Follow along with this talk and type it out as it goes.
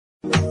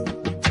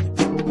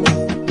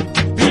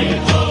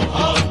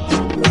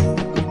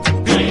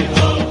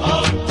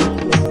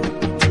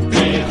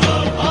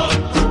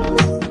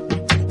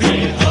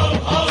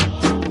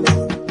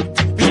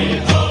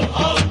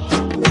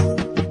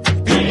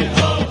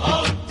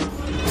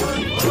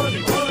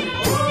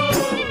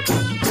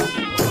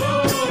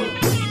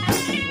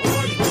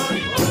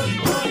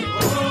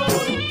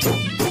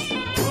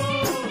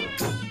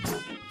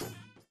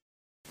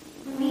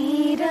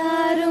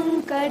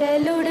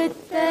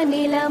கடலுடுத்த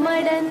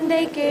நிலமடந்தை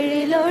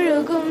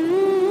கெழிலொழுகும்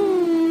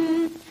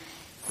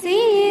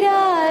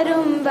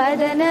சீராரும்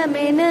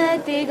வதனமென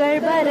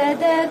திகழ்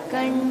பரத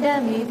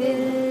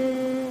கண்டமிதில்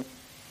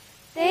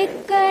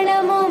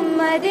தெக்களமும்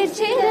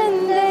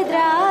அதிர்ச்சிறந்த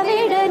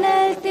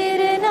திராவிடனல்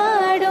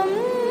திருநாடும்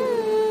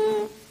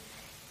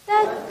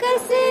தக்க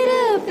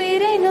சிறு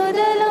பிறை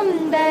நுதலும்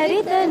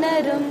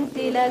தரிதனரும்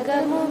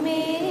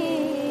திலகமுமே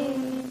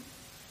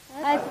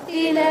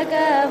அத்திலக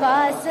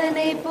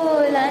வாசனை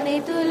போல்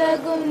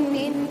அனைத்துலகும்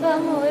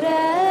இன்பமுற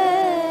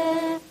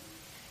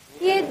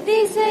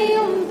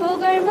எத்திசையும்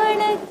புகழ்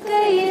மணக்க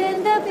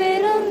இருந்த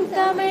பெரும்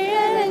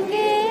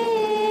தமிழனங்கே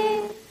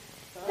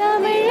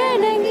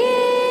தமிழனங்கே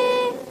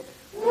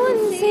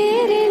உன்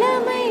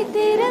சீரிழமை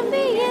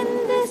திரும்பி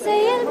எந்த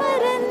செயல்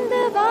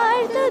மறந்து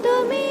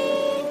வாழ்த்துதுமே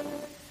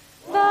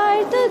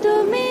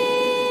வாழ்த்துதுமே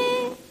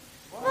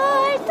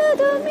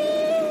வாழ்த்துதுமே.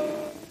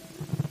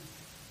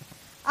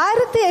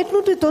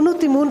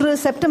 1893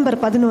 செப்டம்பர்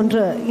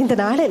 11 இந்த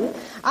நாளில்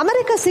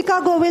அமெரிக்க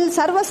சிகாகோவில்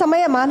சர்வ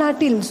சமய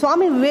மாநாட்டில்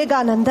சுவாமி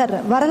விவேகானந்தர்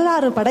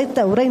வரலாறு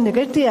படைத்த உரை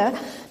நிகழ்த்திய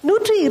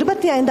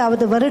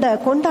 125வது வருட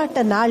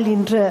கொண்டாட்ட நாள்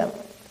இன்று.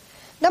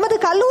 நமது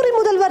கல்லூரி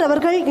முதல்வர்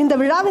அவர்கள் இந்த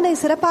விழாவினை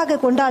சிறப்பாக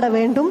கொண்டாட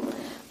வேண்டும்.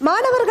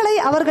 மாணவர்களை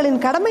அவர்களின்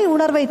கடமை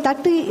உணர்வை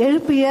தட்டி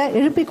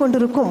எழுப்பிக்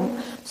கொண்டிருக்கும்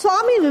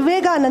சுவாமி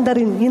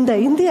விவேகானந்தரின் இந்த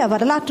இந்திய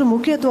வரலாற்று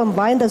முக்கியத்துவம்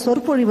வாய்ந்த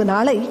சொற்பொழிவு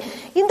நாளை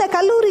இந்த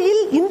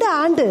கல்லூரியில் இந்த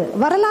ஆண்டு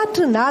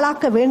வரலாற்று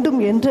நாளாக்க வேண்டும்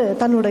என்று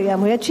தன்னுடைய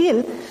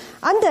முயற்சியில்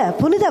அந்த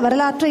புனித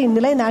வரலாற்றை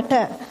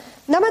நிலைநாட்ட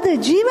நமது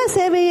ஜீவ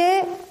சேவையே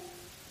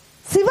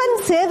சிவன்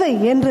சேவை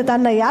என்று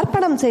தன்னை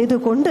அர்ப்பணம் செய்து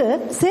கொண்டு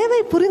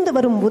சேவை புரிந்து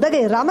வரும்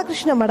உதகை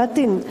ராமகிருஷ்ண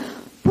மடத்தின்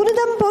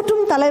புனிதம்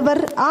போற்றும்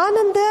தலைவர்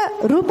ஆனந்த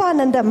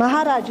ரூபானந்த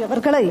மகாராஜ்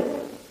அவர்களை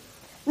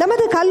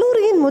நமது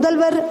கல்லூரியின்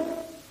முதல்வர்,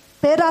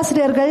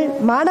 பேராசிரியர்கள்,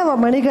 மாணவ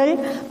மணிகள்,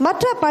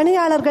 மற்ற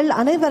பணியாளர்கள்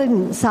அனைவரின்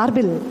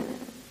சார்பில்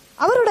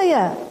அவருடைய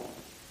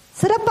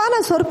சிறப்பான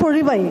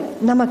சொற்பொழிவை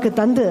நமக்கு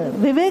தந்து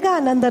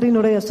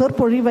விவேகானந்தரினுடைய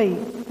சொற்பொழிவை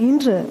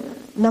இன்று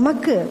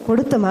நமக்கு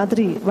கொடுத்த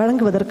மாதிரி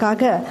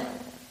வழங்குவதற்காக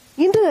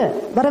இன்று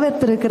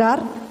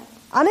வரவேற்றிருக்கிறார்.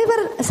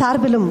 அனைவர்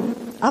சார்பிலும்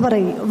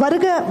அவரை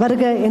வருக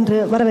வருக என்று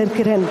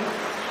வரவேற்கிறேன்.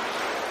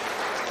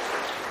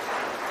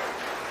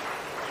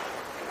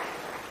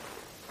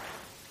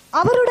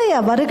 அவருடைய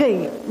வருகை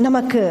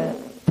நமக்கு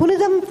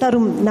புனிதம்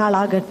தரும்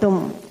நாளாகட்டும்.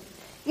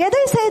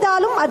 எதை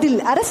செய்தாலும் அதில்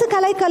அரசு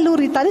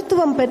கலைக்கல்லூரி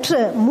தனித்துவம் பெற்று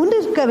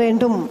முன்னிற்க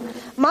வேண்டும்.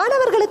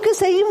 மாணவர்களுக்கு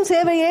செய்யும்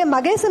சேவையே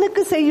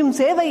மகேசனுக்கு செய்யும்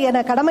சேவை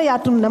என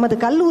கடமையாற்றும் நமது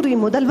கல்லூரி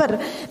முதல்வர்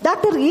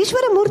டாக்டர்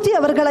ஈஸ்வரமூர்த்தி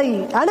அவர்களை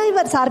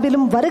அனைவர்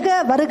சார்பிலும் வருக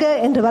வருக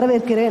என்று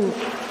வரவேற்கிறேன்.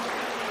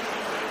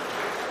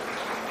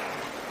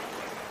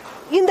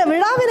 இந்த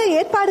விழாவினை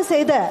ஏற்பாடு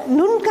செய்த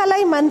நுண்கலை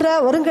மன்ற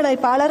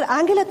ஒருங்கிணைப்பாளர்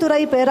ஆங்கிலத்துறை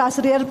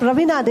பேராசிரியர்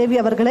பிரவீணா தேவி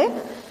அவர்களே,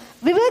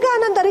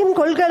 விவேகானந்தரின்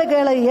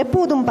கொள்கைகளை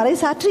எப்போதும்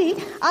பறைசாற்றி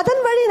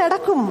அதன் வழி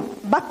நடக்கும்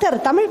பக்தர்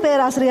தமிழ்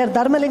பேராசிரியர்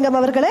தர்மலிங்கம்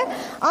அவர்களே,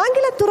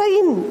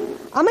 ஆங்கிலத்துறையின்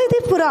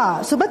அமைதிப்புரா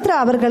சுபத்ரா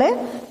அவர்களே,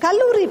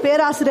 கல்லூரி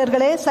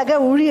பேராசிரியர்களே, சக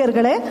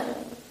ஊழியர்களே,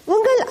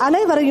 உங்கள்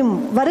அனைவரையும்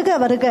வருக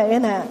வருக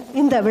என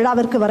இந்த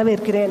விழாவிற்கு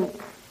வரவேற்கிறேன்.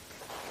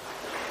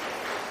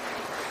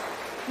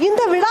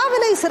 இந்த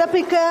விழாவினை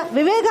சிறப்பிக்க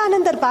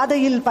விவேகானந்தர்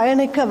பாதையில்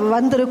பயணிக்க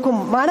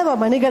வந்திருக்கும் மாணவ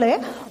மணிகளே,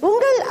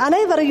 உங்கள்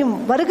அனைவரையும்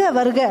வருக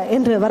வருக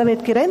என்று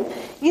வரவேற்கிறேன்.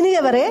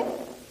 இனியவரே,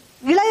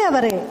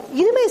 இளையவரே,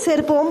 இனிமை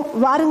சேர்ப்போம்,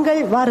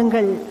 வாருங்கள்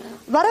வாருங்கள்.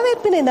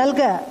 வரவேற்பினை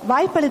நல்க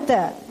வாய்ப்பளித்த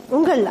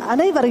உங்கள்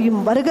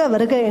அனைவரையும் வருக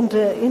வருக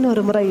என்று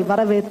இன்னொரு முறை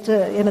வரவேற்று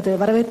எனது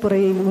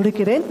வரவேற்புரையை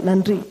முடிக்கிறேன்.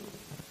 நன்றி.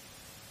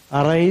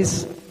 Arise,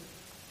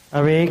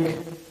 awake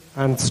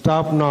and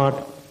stop not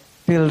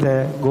till the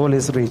goal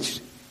is reached.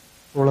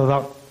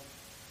 இவ்வளவுதான்.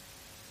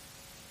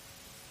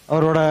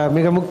 அவரோட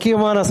மிக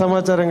முக்கியமான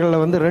சமாச்சாரங்கள்ல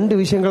 2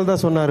 விஷயங்கள்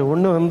தான் சொன்னாரு.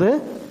 ஒன்று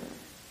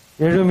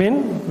எழுமின்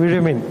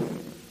விழுமின்,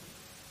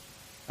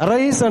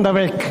 அரைஸ் அண்ட்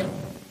அவேக்.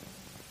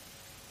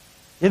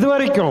 இது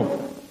வரைக்கும்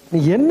நீ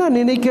என்ன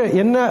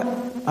என்ன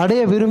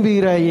அடைய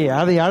விரும்புகிறாயே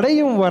அதை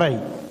அடையும் வரை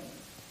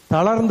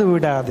தளர்ந்து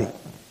விடாது.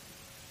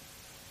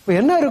 இப்போ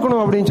என்ன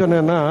இருக்கணும் அப்படின்னு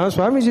சொன்னா,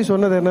 சுவாமிஜி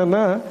சொன்னது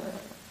என்னன்னா,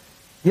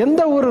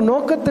 எந்த ஒரு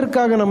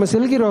நோக்கத்திற்காக நம்ம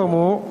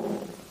செல்கிறோமோ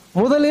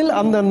முதலில்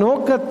அந்த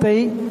நோக்கத்தை,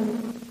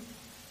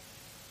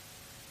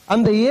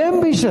 அந்த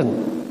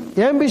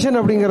ஏம்பிஷன்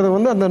அப்படிங்கிறது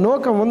அந்த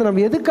நோக்கம்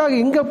நம்ம எதுக்காக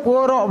எங்க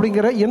போறோம்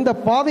அப்படிங்கிற எந்த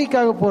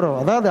பாதைக்காக போறோம்,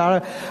 அதாவது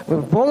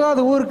போகாத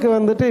ஊருக்கு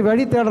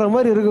வழி தேடுற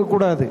மாதிரி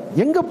இருக்கக்கூடாது.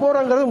 எங்க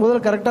போறோங்கிறது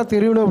முதல்ல கரெக்டா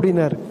தெரியணும்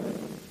அப்படின்னாரு.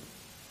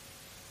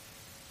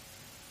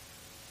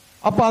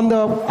 அப்ப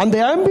அந்த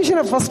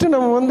ஆம்பிஷனை ஃபர்ஸ்ட்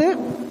நம்ம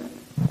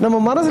நம்ம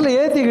மனசுல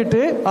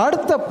ஏத்திக்கிட்டு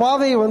அடுத்த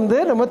பாதையை வந்து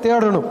நம்ம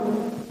தேடணும்.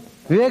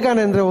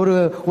 விவேகானந்தர்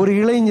ஒரு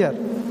இளைஞர்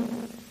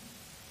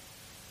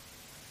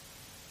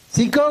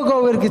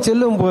சிகாகோவிற்கு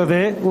செல்லும் போது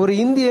ஒரு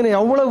இந்தியனை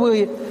அவ்வளவு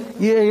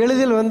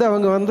எளிதில் வந்து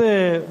அவங்க வந்து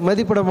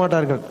மதிப்பிட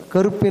மாட்டார்கள்.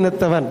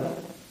 கருப்பினத்தவன்,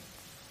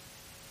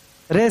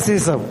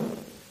 ரேசிசம்.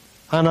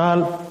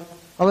 ஆனால்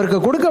அவருக்கு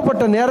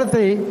கொடுக்கப்பட்ட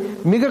நேரத்தை,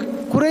 மிக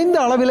குறைந்த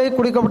அளவிலே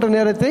கொடுக்கப்பட்ட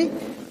நேரத்தை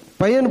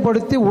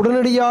பயன்படுத்தி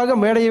உடனடியாக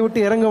மேடையை விட்டு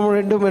இறங்க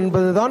வேண்டும்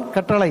என்பதுதான்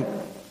கட்டளை.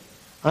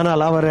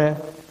 ஆனால் அவர்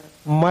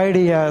my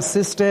dear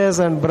sisters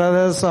and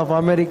brothers of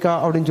America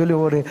அப்படின்னு சொல்லி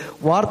ஒரு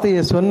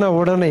வார்த்தையை சொன்ன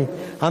உடனே,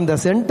 அந்த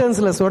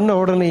சென்டென்ஸ்ல சொன்ன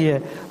உடனேயே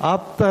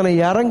அத்தனை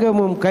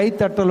அரங்கமும்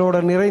கைத்தட்டலோடு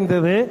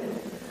நிறைந்தது.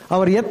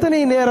 அவர் எத்தனை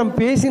நேரம்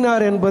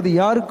பேசினார் என்பது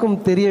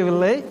யாருக்கும்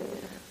தெரியவில்லை.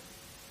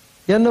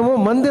 என்னமோ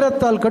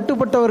மந்திரத்தால்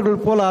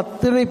கட்டுப்பட்டவர்கள் போல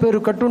அத்தனை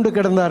பேர் கட்டுண்டு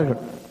கிடந்தார்கள்.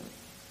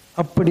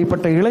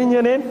 அப்படிப்பட்ட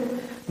இளைஞனே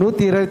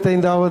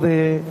 125வது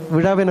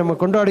விழாவை நம்ம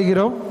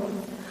கொண்டாடுகிறோம்.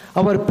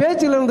 அவர்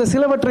பேச்சில் இருந்த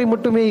சிலவற்றை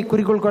மட்டுமே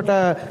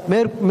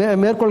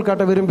மேற்கோள்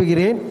காட்ட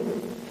விரும்புகிறேன்.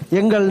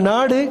 எங்கள்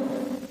நாடு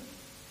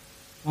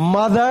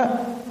மத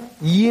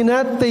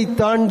இனத்தை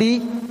தாண்டி,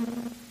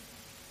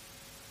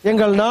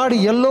 எங்கள் நாடு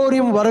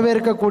எல்லோரையும்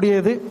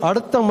வரவேற்கக்கூடியது.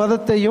 அடுத்த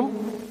மதத்தையும்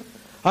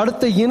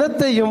அடுத்த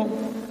இனத்தையும்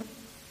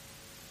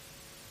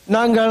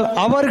நாங்கள்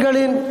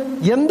அவர்களின்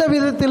எந்த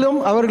விதத்திலும்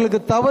அவர்களுக்கு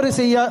தவறு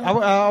செய்ய,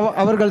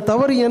 அவர்கள்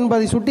தவறு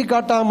என்பதை சுட்டி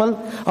காட்டாமல்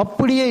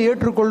அப்படியே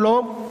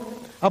ஏற்றுக்கொள்ளோம்.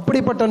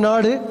 அப்படிப்பட்ட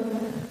நாடு.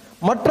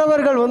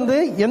 மற்றவர்கள் வந்து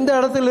எந்த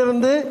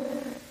இடத்திலிருந்து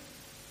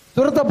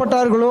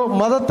துரத்தப்பட்டார்களோ,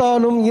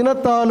 மதத்தாலும்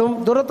இனத்தாலும்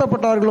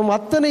துரத்தப்பட்டார்களும்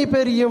அத்தனை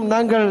பேரையும்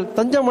நாங்கள்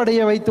தஞ்சமடைய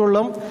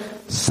வைத்துள்ளோம்.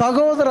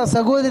 சகோதர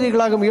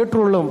சகோதரிகளாக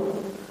ஏற்றுள்ளோம்.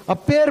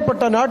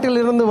 அப்பேற்பட்ட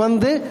நாட்டிலிருந்து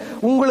வந்து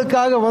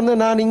உங்களுக்காக வந்து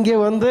நான் இங்கே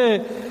வந்து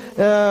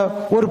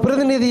ஒரு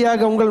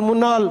பிரதிநிதியாக உங்கள்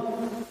முன்னால்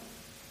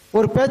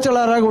ஒரு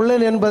பேச்சாளராக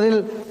உள்ளேன் என்பதில்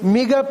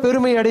மிக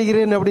பெருமை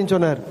அடைகிறேன் அப்படின்னு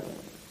சொன்னார்.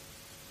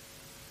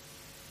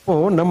 இப்போ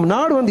நம்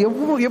நாடு வந்து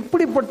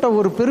எப்படிப்பட்ட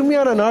ஒரு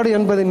பெருமையான நாடு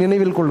என்பதை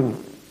நினைவில்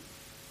கொள்ளுங்கள்.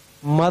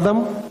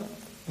 மதம்,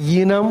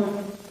 இனம்,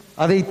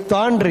 அதை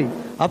தாண்டி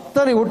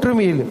அத்தனை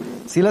ஒற்றுமையில்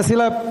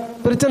சில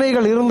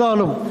பிரச்சனைகள்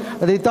இருந்தாலும்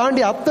அதை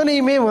தாண்டி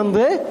அத்தனையுமே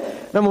வந்து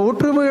நம்ம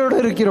ஒற்றுமையோடு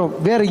இருக்கிறோம்.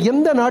 வேற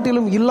எந்த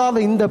நாட்டிலும் இல்லாத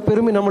இந்த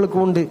பெருமை நம்மளுக்கு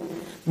உண்டு.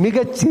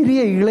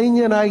 மிகச்சிறிய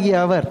இளைஞனாகிய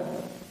அவர்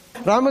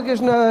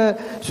ராமகிருஷ்ண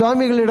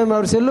சுவாமிகளிடம்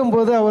அவர் செல்லும்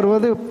போது, அவர்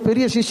வந்து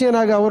பெரிய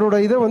சிஷ்யனாக அவரோட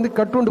இதை வந்து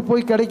கட்டுண்டு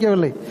போய்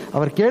கிடைக்கவில்லை.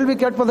 அவர் கேள்வி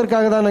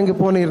கேட்பதற்காக தான் அங்கு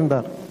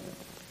போனிருந்தார்.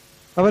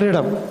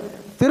 அவரிடம்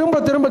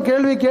திரும்ப திரும்ப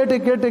கேள்வி கேட்டு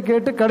கேட்டு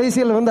கேட்டு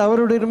கடைசியில் வந்து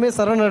அவருடையுமே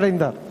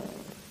சரணடைந்தார்.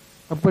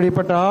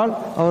 அப்படிப்பட்ட ஆள்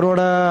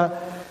அவரோட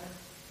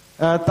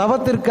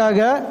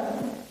தவத்திற்காக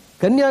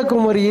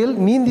கன்னியாகுமரியில்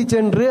நீந்தி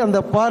சென்று அந்த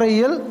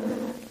பாறையில்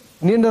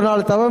நீண்ட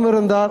நாள் தவம்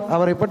இருந்தார்.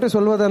 அவரை பற்றி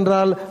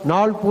சொல்வதென்றால்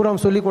நாள் பூரா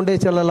சொல்லிக் கொண்டே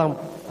செல்லலாம்.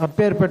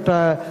 அப்பேற்பட்ட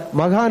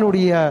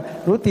மகானுடைய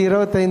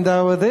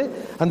 125வது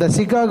அந்த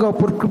சிகாகோ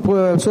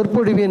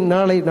சொற்பொழிவின்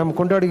நாளை நாம்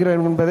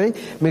கொண்டாடுகிறோம் என்பதை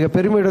மிக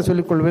பெருமையுடன்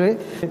சொல்லிக் கொள்வேன்.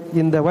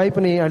 இந்த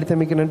வாய்ப்பினை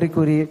அளித்தமைக்கு நன்றி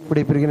கூறி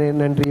விடைபெறுகிறேன்.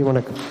 நன்றி,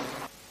 வணக்கம்.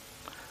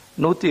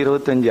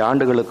 125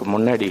 ஆண்டுகளுக்கு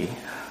முன்னாடி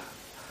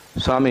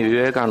சுவாமி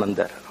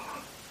விவேகானந்தர்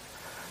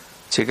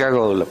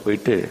சிகாகோவில்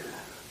போயிட்டு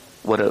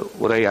ஒரு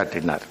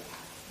உரையாற்றினார்.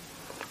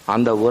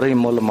 அந்த உரை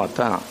மூலமாக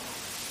தான்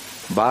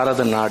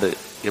பாரத நாடு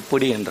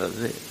எப்படி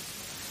என்றது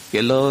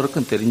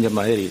எல்லோருக்கும் தெரிஞ்ச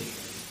மாதிரி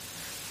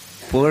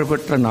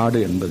புகழ்பெற்ற நாடு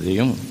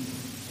என்பதையும்,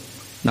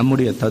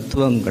 நம்முடைய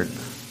தத்துவங்கள்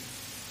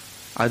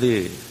அது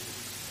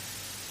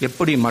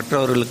எப்படி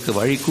மற்றவர்களுக்கு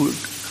வழி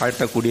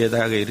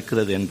காட்டக்கூடியதாக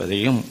இருக்கிறது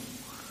என்பதையும்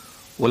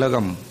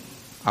உலகம்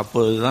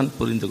அப்போதுதான்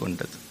புரிந்து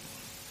கொண்டது.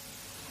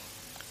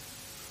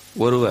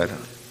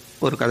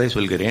 ஒரு கதை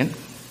சொல்கிறேன்.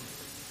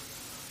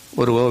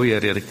 ஒரு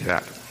ஓவியர்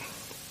இருக்கிறார்.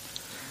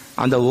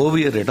 அந்த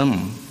ஓவியரிடம்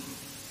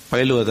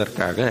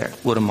பயிலுவதற்காக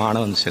ஒரு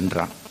மாணவன்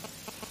சென்றான்.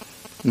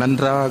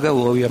 நன்றாக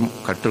ஓவியம்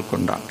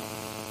கற்றுக்கொண்டான்.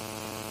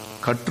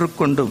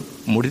 கற்றுக்கொண்டு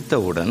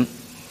முடித்தவுடன்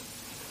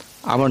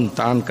அவன்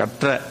தான்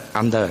கற்ற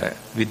அந்த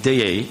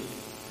வித்தையை,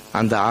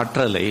 அந்த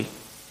ஆற்றலை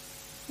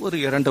ஒரு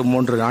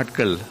 2-3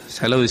 நாட்கள்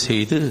செலவு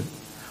செய்து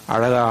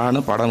அழகான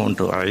படம்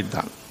ஒன்று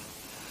வரைந்தான்.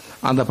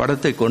 அந்த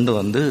படத்தை கொண்டு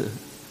வந்து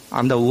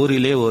அந்த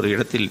ஊரிலே ஒரு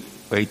இடத்தில்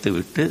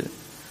வைத்துவிட்டு,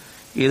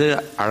 இது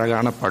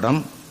அழகான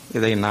படம்,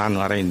 இதை நான்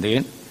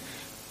வரைந்தேன்,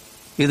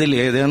 இதில்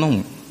ஏதேனும்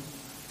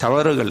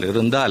தவறுகள்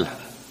இருந்தால்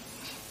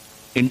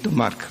இன்டு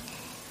மார்க்,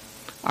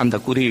 அந்த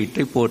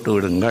குறியீட்டை போட்டு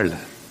விடுங்கள்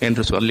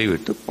என்று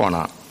சொல்லிவிட்டு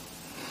போனான்.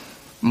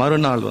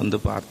 மறுநாள் வந்து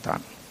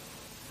பார்த்தான்.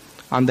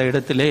 அந்த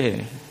இடத்திலே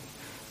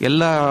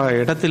எல்லா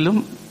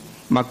இடத்திலும்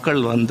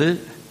மக்கள் வந்து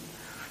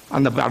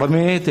அந்த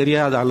படமே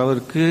தெரியாத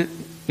அளவிற்கு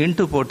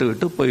இன்ட்டு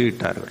போட்டுவிட்டு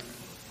போய்விட்டார்கள்.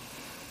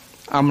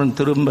 அவன்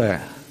திரும்ப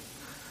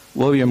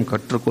ஓவியம்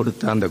கற்றுக்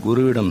கொடுத்த அந்த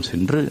குருவிடம்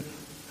சென்று,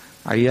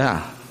 ஐயா,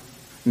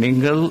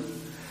 நீங்கள்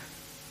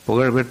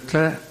புகழ்பெற்ற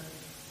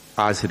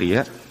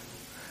ஆசிரியர்,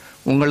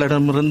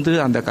 உங்களிடமிருந்து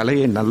அந்த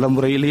கலையை நல்ல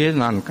முறையிலேயே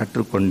நான்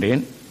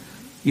கற்றுக்கொண்டேன்.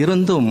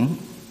 இருந்தும்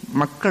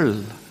மக்கள்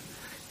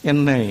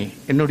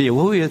என்னுடைய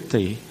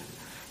ஓவியத்தை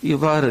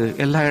இவ்வாறு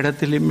எல்லா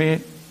இடத்திலுமே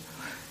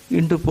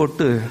இன்று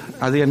போட்டு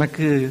அது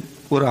எனக்கு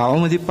ஒரு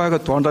அவமதிப்பாக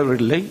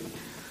தோன்றவில்லை.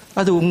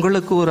 அது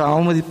உங்களுக்கு ஒரு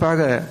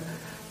அவமதிப்பாக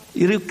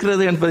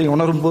இருக்கிறது என்பதை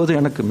உணரும் போது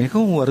எனக்கு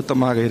மிகவும்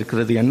வருத்தமாக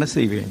இருக்கிறது. என்ன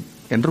செய்வேன்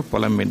என்று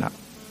புலம்பினார்.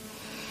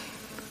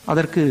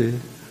 அதற்கு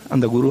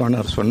அந்த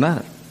குருவானவர்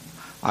சொன்னார்,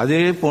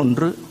 அதே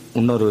போன்று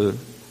இன்னொரு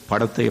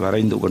படத்தை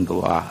வரைந்து கொண்டு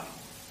வா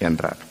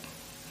என்றார்.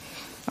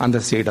 அந்த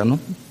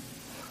சீடனும்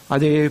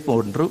அதே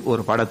போன்று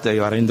ஒரு படத்தை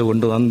வரைந்து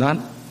கொண்டு வந்தான்.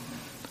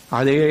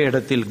 அதே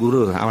இடத்தில்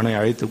குரு அவனை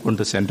அழைத்து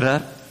கொண்டு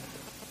சென்றார்.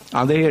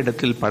 அதே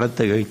இடத்தில்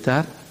படத்தை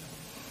வைத்தார்.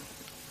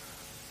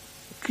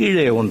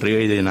 கீழே ஒன்று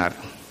எழுதினார்,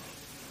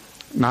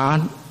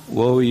 நான்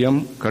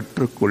ஓவியம்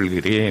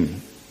கற்றுக்கொள்கிறேன்.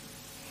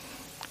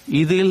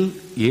 இதில்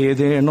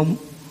ஏதேனும்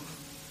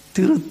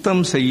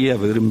திருத்தம் செய்ய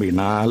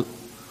விரும்பினால்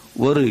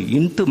ஒரு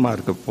இன்ட்டு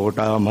மார்க்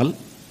போடாமல்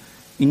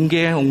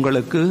இங்கே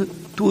உங்களுக்கு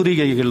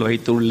தூரிகைகள்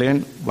வைத்துள்ளேன்,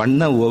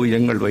 வண்ண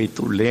ஓவியங்கள்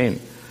வைத்துள்ளேன்,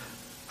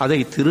 அதை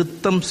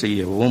திருத்தம்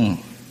செய்யவும்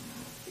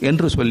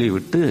என்று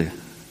சொல்லிவிட்டு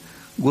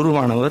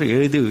குருவானவர்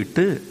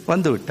எழுதிவிட்டு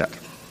வந்துவிட்டார்.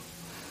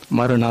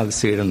 மறுநாள்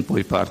சீடன்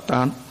போய்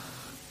பார்த்தான்.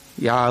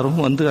 யாரும்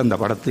வந்து அந்த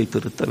படத்தை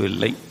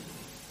திருத்தவில்லை.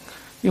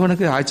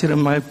 இவனுக்கு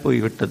ஆச்சரியமாய்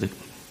போய்விட்டது.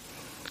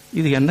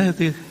 இது என்ன,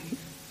 இது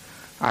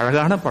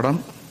அழகான படம்,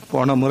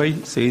 போன முறை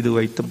செய்து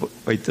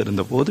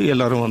வைத்திருந்த போது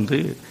எல்லாரும் வந்து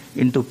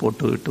இன்ட்டு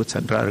போட்டு விட்டு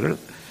சென்றார்கள்.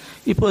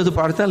 இப்போது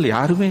பார்த்தால்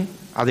யாருமே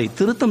அதை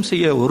திருத்தம்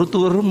செய்ய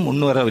ஒருத்தவரும்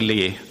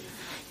முன்வரவில்லையே.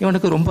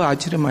 இவனுக்கு ரொம்ப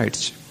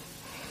ஆச்சரியமாயிடுச்சு.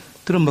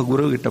 திரும்ப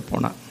குரு கிட்ட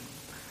போனான்.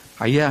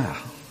 ஐயா,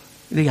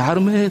 இது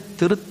யாருமே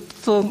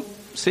திருத்தம்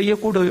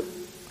செய்யக்கூட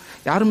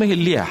யாருமே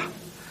இல்லையா?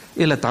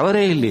 இதில்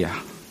தவறே இல்லையா?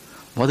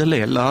 முதல்ல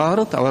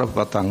எல்லாரும் தவற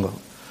பார்த்தாங்க,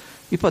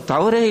 இப்போ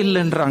தவறே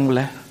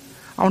இல்லைன்றாங்களே.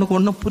 அவனுக்கு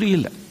ஒன்றும்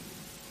புரியல.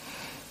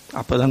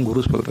 அப்போதான்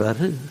குரு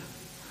சொல்றாரு,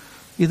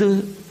 இது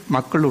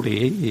மக்களுடைய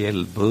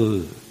இயல்பு.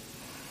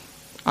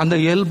 அந்த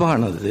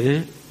இயல்பானது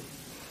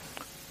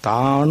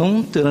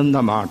தானும் திருந்த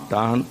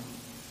மாட்டான்,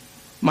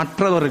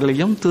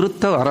 மற்றவர்களையும்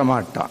திருத்த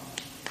வரமாட்டான்.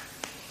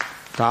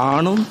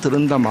 தானும்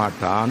திருந்த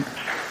மாட்டான்,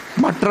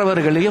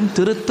 மற்றவர்களையும்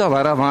திருத்த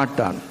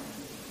வரமாட்டான்.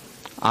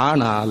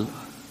 ஆனால்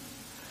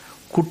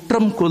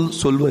குற்றம்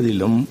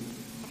சொல்வதிலும்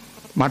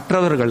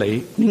மற்றவர்களை,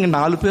 நீங்க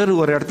 4 பேர்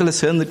ஒரு இடத்துல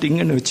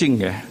சேர்ந்துட்டீங்கன்னு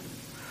வச்சுங்க,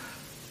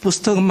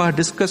 புஸ்தகமா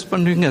டிஸ்கஸ்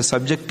பண்ணுவீங்க,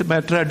 சப்ஜெக்ட்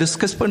மேட்டரா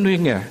டிஸ்கஸ்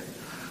பண்ணுவீங்க,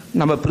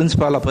 நம்ம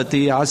பிரின்சிபாலை பத்தி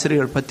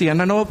ஆசிரியர் பத்தி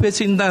என்னென்னவோ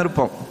பேசின்னு தான்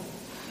இருப்போம்.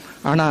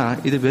 ஆனா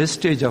இது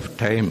wastage of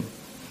time,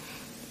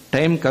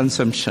 time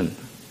consumption.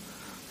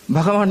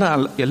 பகவான்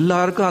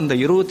எல்லாருக்கும் அந்த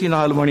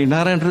 24 மணி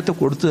நேரம்ன்றதை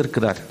கொடுத்து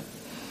இருக்கிறார்.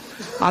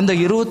 அந்த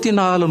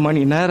 24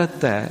 மணி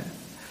நேரத்தை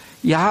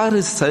யாரு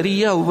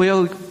சரியா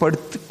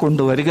உபயோகப்படுத்தி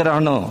கொண்டு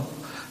வருகிறானோ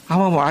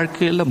அவன்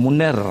வாழ்க்கையில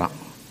முன்னேறான்.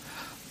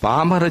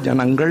 பாமர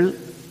ஜனங்கள்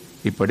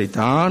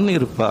இப்படித்தான்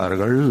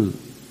இருப்பார்கள்.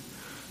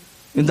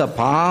 இந்த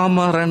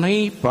பாமரனை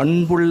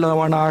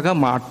பண்புள்ளவனாக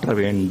மாற்ற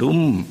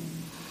வேண்டும்.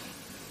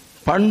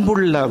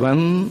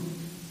 பண்புள்ளவன்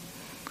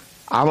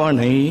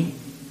அவனை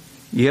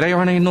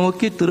இறைவனை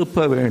நோக்கி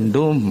திருப்ப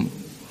வேண்டும்.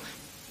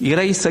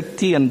 இறை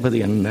சக்தி என்பது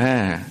என்ன?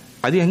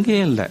 அது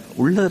எங்கேயும் இல்லை,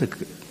 உள்ள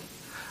இருக்கு.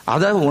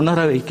 அதை உணர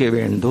வைக்க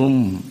வேண்டும்.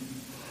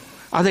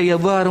 அதை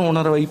எவ்வாறு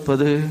உணர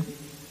வைப்பது?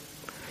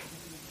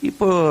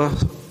 இப்போ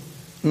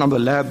நம்ம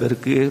லேப்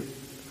இருக்கு,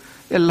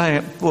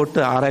 எல்லாம் போட்டு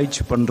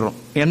ஆராய்ச்சி பண்றோம்.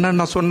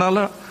 என்னென்ன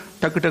சொன்னாலும்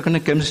டக்கு டக்குன்னு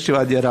கெமிஸ்ட்ரி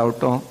வாத்தியார்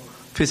ஆகட்டும்,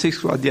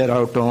 பிசிக்ஸ் வாத்தியார்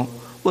ஆகட்டும்,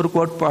 ஒரு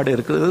கோட்பாடு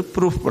இருக்கிறது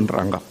ப்ரூஃப்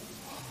பண்றாங்க.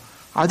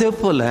 அதே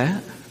போல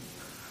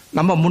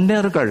நம்ம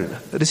முன்னேறுகள்,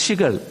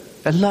 ரிஷிகள்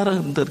எல்லாரும்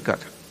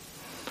இருந்திருக்காரு.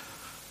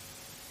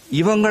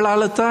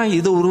 இவங்களால தான்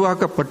இது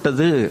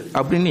உருவாக்கப்பட்டது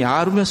அப்படின்னு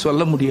யாருமே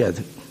சொல்ல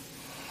முடியாது.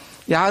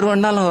 யார்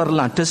வேணாலும்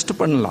வரலாம், டெஸ்ட்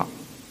பண்ணலாம்.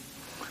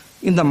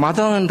 இந்த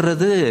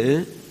மதம்ன்றது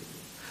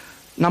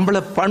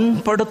நம்மளை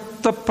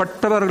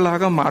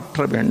பண்படுத்தப்பட்டவர்களாக மாற்ற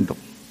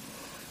வேண்டும்,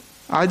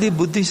 அதி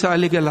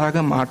புத்திசாலிகளாக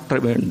மாற்ற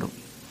வேண்டும்.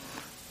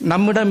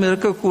 நம்மிடம்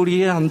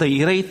இருக்கக்கூடிய அந்த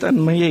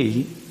இறைத்தன்மையை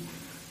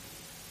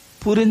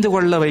புரிந்து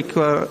கொள்ள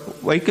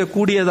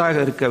வைக்கக்கூடியதாக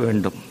இருக்க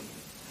வேண்டும்.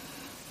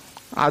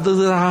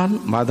 அதுதான்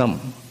மதம்.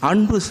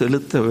 அன்பு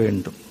செலுத்த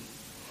வேண்டும்.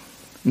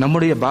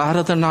 நம்முடைய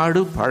பாரத நாடு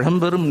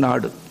பழம்பெரும்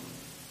நாடு,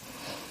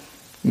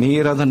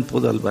 நீரதன்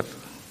புதல்வர்,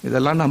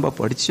 இதெல்லாம் நம்ம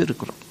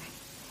படிச்சிருக்கிறோம்.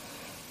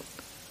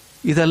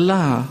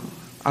 இதெல்லாம்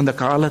அந்த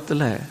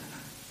காலத்தில்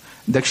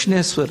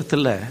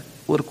தட்சிணேஸ்வரத்தில்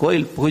ஒரு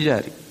கோயில்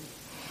பூஜாரி,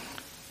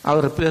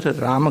 அவர் பேர்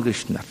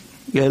ராமகிருஷ்ணர்,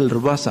 7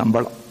 ரூபாய்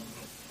சம்பளம்.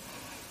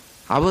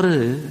 அவர்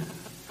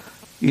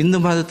இந்து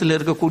மதத்தில்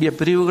இருக்கக்கூடிய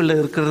பிரிவுகளில்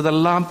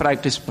இருக்கிறதெல்லாம்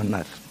பிராக்டிஸ்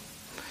பண்ணார்.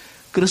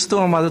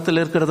 கிறிஸ்துவ மதத்தில்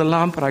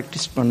இருக்கிறதெல்லாம்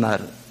பிராக்டிஸ்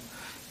பண்ணார்.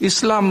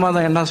 இஸ்லாம்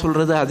மதம் என்ன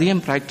சொல்றது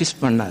அதையும் பிராக்டிஸ்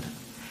பண்ணார்.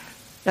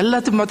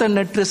 எல்லாத்தையும் மொத்தம்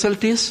நெட்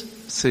ரிசல்ட் இஸ்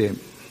சேம்.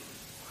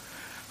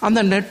 அந்த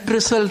நெட்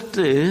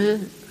ரிசல்ட்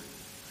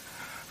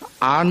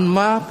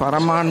ஆன்மா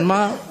பரமான்மா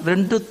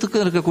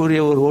ரெண்டுத்துக்கும் இருக்கக்கூடிய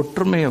ஒரு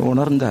ஒற்றுமையை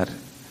உணர்ந்தார்.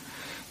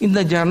 இந்த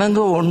ஜனங்க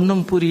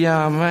ஒன்றும்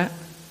புரியாம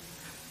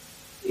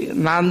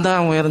நான்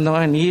தான்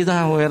உயர்ந்தவன் நீ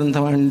தான்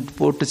உயர்ந்தவன்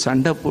போட்டு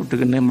சண்டை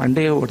போட்டுக்கின்னு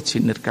மண்டையை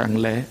உடைச்சின்னு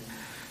இருக்காங்களே,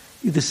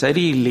 இது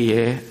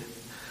சரியில்லையே.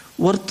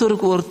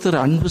 ஒருத்தருக்கு ஒருத்தர்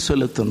அன்பு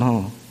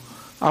செலுத்தணும்,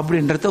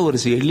 அப்படின்றத ஒரு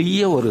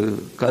எளிய ஒரு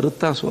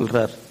கருத்தா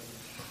சொல்றார்.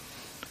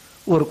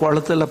 ஒரு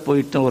குளத்துல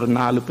போயிட்டு ஒரு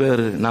 4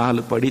 பேர்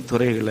 4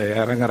 படித்துறைகளை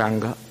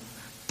இறங்குறாங்க,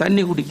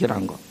 தண்ணி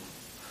குடிக்கிறாங்க.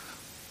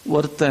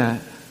 ஒருத்தன்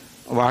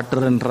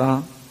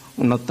வாட்டருன்றான்,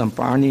 இன்னொருத்தன்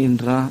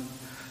பானின்றான்,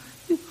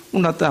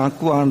 இன்னொருத்தன்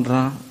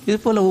அக்குவான்றான். இது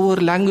போல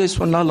ஒவ்வொரு லாங்குவேஜ்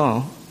சொன்னாலும்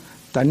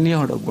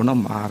தண்ணியோட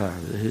குணம்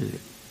மாறாது.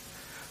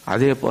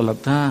 அதே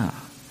போலத்தான்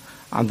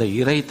அந்த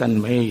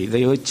இறைத்தன்மை.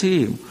 இதை வச்சு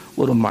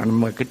ஒரு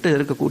நம்ம கிட்ட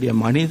இருக்கக்கூடிய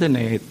மனித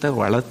நேயத்தை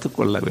வளர்த்து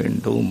கொள்ள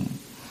வேண்டும்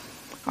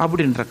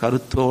அப்படின்ற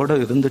கருத்தோடு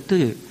இருந்துட்டு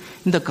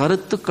இந்த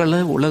கருத்துக்களை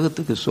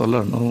உலகத்துக்கு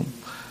சொல்லணும்.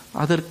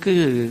 அதற்கு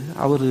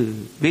அவர்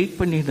வெயிட்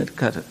பண்ணிட்டு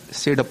இருக்காரு.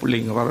 சீட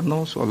பிள்ளைங்க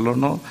வரணும்,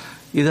 சொல்லணும்,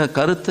 இதை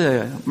கருத்தை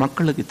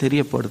மக்களுக்கு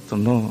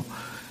தெரியப்படுத்தணும்.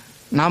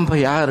 நாம்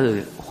யாரு,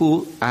 ஹூ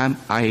ஆம்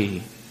ஐ,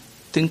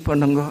 திங்க்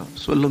பண்ணுங்க,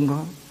 சொல்லுங்க,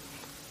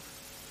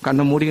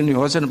 கண்ணை மூடின்னு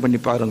யோசனை பண்ணி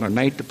பாருங்க.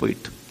 நைட்டு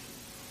போயிட்டு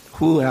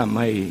ஹூ ஆம்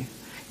ஐ,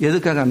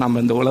 எதுக்காக நம்ம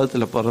இந்த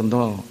உலகத்தில்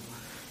பிறந்தோம்,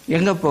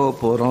 எங்கே போக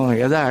போகிறோம்,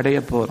 எதை அடைய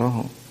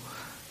போகிறோம்,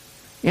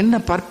 என்ன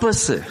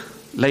பர்பஸ்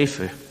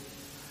லைஃபு,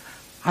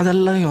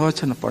 அதெல்லாம்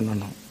யோசனை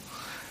பண்ணணும்.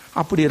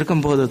 அப்படி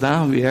இருக்கும்போது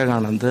தான்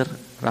விவேகானந்தர்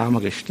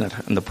ராமகிருஷ்ணர்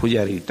அந்த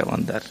பூஜாரிகிட்ட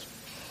வந்தார்.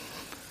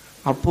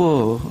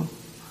 அப்போது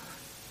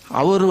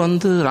அவர்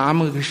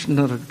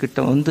ராமகிருஷ்ணர்கிட்ட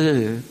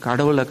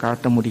கடவுளை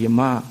காட்ட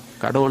முடியுமா,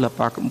 கடவுளை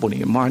பார்க்க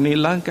முடியுமா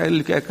எல்லாம்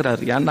கேள்வி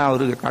கேட்குறாரு. ஏன்னா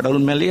அவருக்கு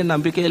கடவுள் மேலேயே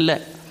நம்பிக்கை இல்லை.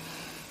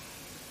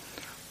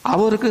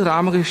 அவருக்கு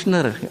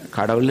ராமகிருஷ்ணர்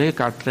கடவுளே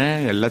காட்டுறேன்,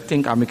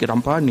 எல்லாத்தையும்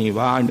காமிக்கிறோம்ப்பா, நீ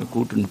வா, நீ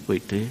கூட்டுன்னு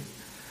போயிட்டு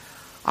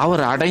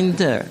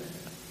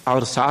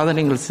அவர்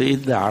சாதனைகள்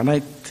செய்த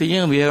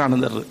அனைத்தையும்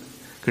விவேகானந்தர்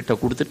கிட்ட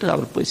கொடுத்துட்டு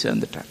அவர் போய்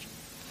சேர்ந்துட்டார்.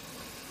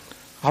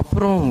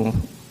 அப்புறம்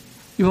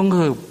இவங்க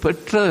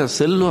பெற்ற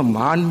செல்வம்,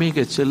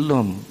 ஆன்மீக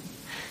செல்வம்,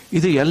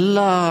 இது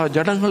எல்லா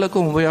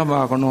ஜனங்களுக்கும்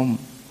உபயோகமாகணும்.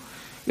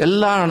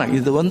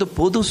 இது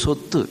பொது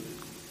சொத்து.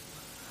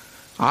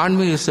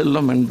 ஆன்மீக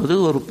செல்வம் என்பது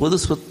ஒரு பொது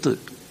சொத்து.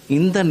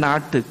 இந்த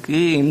நாட்டுக்கு,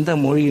 இந்த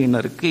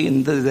மொழியினருக்கு,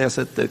 இந்த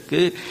தேசத்துக்கு,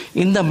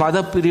 இந்த மத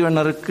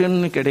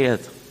பிரிவினருக்குன்னு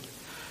கிடையாது.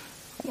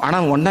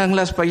 ஆனால் 1ஆம்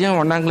கிளாஸ் பையன்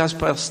 1ஆம் கிளாஸ்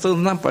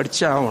புஸ்தகம் தான்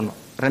படிச்சு ஆகணும்.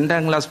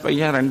 2ஆம் கிளாஸ்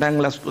பையன் 2ஆம்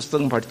கிளாஸ்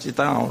புஸ்தகம் படிச்சு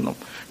தான் ஆகணும்.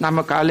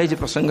 நம்ம காலேஜ்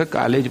பசங்க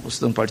காலேஜ்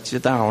புஸ்தகம் படிச்சு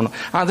தான் ஆகணும்.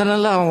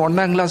 அதனால அவன்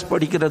 1ஆம் கிளாஸ்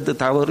படிக்கிறது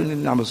தவறுன்னு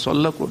நம்ம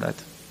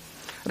சொல்லக்கூடாது.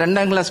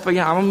 2ஆம் கிளாஸ்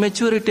பையன் அவன்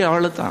மெச்சூரிட்டி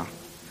அவ்வளோதான்.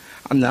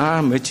 அந்த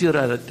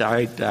மெச்சூரிட்டி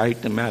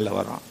ஆயிட்டு மேலே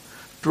வரான்.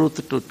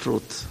 ட்ரூத் டு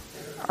ட்ரூத்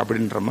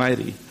அப்படின்ற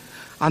மாதிரி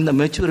அந்த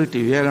மெச்சூரிட்டி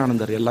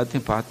விவேகானந்தர்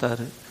எல்லாத்தையும்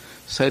பார்த்தாரு.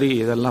 சரி,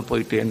 இதெல்லாம்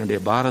போயிட்டு என்னுடைய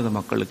பாரத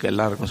மக்களுக்கு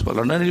எல்லாருக்கும்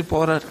சொல்லணும்னு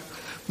போறாரு.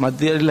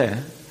 மத்தியில்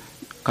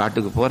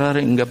காட்டுக்கு போறாரு,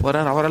 இங்கே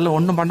போறாரு. அவரெல்லாம்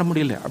ஒன்றும் பண்ண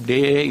முடியல.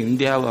 அப்படியே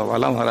இந்தியாவை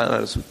வளம்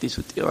வர்றாரு,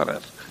 சுற்றி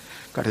வர்றாரு.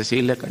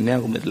 கடைசியில்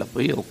கன்னியாகுமரியில்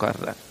போய்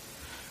உட்கார்றார்.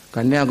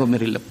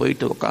 கன்னியாகுமரியில்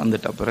போயிட்டு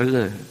உட்காந்துட்ட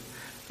பிறகு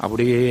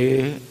அப்படியே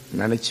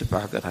நினச்சி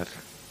பார்க்குறாரு.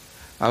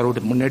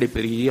 அவருடைய முன்னாடி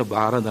பெரிய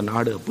பாரத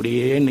நாடு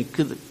அப்படியே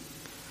நிற்குது.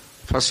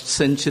 ஃபர்ஸ்ட்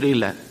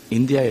செஞ்சுரியில்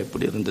இந்தியா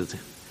எப்படி இருந்தது,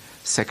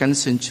 second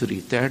century,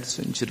 third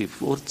century,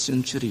 fourth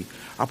century,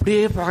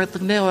 அப்படியே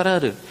பார்த்துக்கிட்டே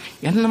வராரு.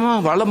 என்னமா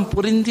வளம்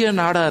பொருந்திய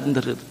நாடாக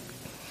இருந்துருது.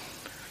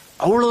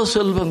 அவ்வளோ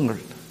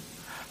செல்வங்கள்,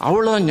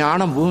 அவ்வளோ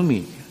ஞான பூமி.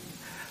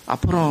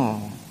 அப்புறம்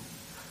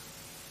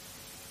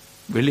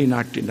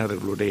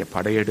வெளிநாட்டினர்களுடைய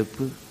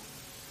படையெடுப்பு,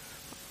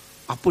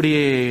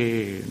 அப்படியே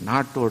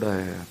நாட்டோட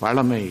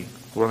வளமை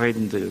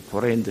குறைந்து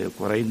குறைந்து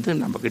குறைந்து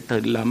நம்ம கிட்ட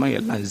இல்லாமல்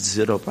எல்லாம்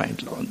 0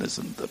 பாயிண்ட்ல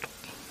சேர்ந்துடும்.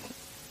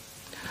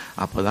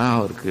 அப்போதான்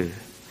அவருக்கு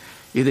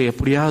இதை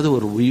எப்படியாவது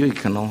ஒரு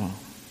உயிர்க்கணும்,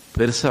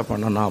 பெருசாக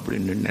பண்ணணும்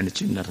அப்படின்னு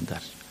நினச்சின்னு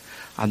இருந்தார்.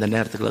 அந்த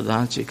நேரத்தில்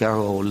தான்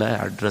சிகாகோவில்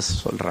அட்ரஸ்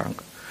சொல்கிறாங்க.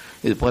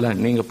 இது போல்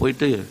நீங்கள்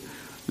போயிட்டு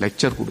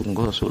லெக்சர்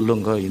கொடுங்க,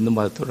 சொல்லுங்க, இந்து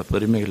மதத்தோட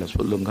பெருமைகளை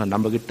சொல்லுங்க,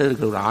 நம்மக்கிட்ட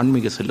இருக்கிற ஒரு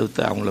ஆன்மீக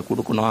செல்வத்தை அவங்கள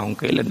கொடுக்கணும். அவங்க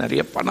கையில்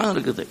நிறைய பணம்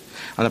இருக்குது,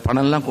 அந்த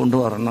பணம்லாம் கொண்டு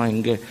வரணும்,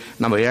 இங்கே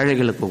நம்ம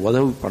ஏழைகளுக்கு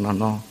உதவி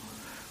பண்ணணும்.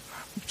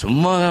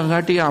 சும்மா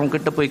காட்டி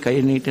அவங்ககிட்ட போய் கை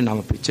நீட்டி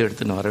நம்ம பிச்சை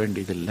எடுத்துன்னு வர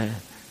வேண்டியதில்லை.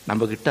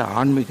 நம்மக்கிட்ட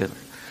ஆன்மீக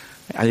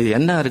அது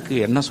என்ன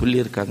இருக்குது, என்ன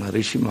சொல்லியிருக்காங்க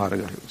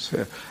ரிஷிமார்கள்,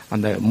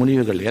 அந்த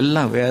முனிவுகள்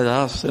எல்லாம்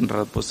வேதாஸ் என்ற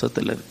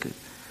புஸ்தகத்தில் இருக்குது.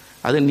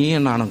 அது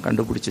நீயும் நானும்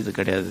கண்டுபிடிச்சது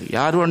கிடையாது.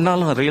 யார்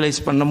வேணாலும்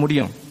ரியலைஸ் பண்ண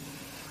முடியும்.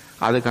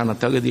 அதுக்கான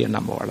தகுதியை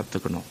நம்ம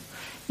வளர்த்துக்கணும்.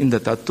 இந்த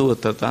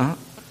தத்துவத்தை தான்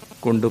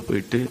கொண்டு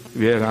போயிட்டு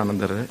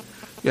விவேகானந்தர்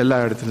எல்லா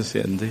இடத்துலையும்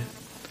சேர்ந்து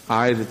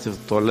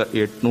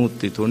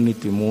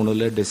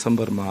 1893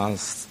 டிசம்பர்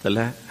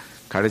மாதத்தில்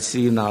கடைசி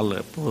நாள்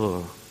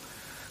அப்போது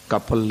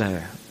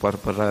கப்பலில்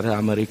புறப்படுறாரு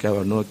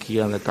அமெரிக்காவை நோக்கி.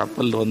 அந்த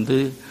கப்பல்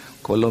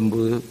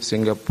கொலம்பு,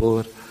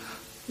 சிங்கப்பூர்,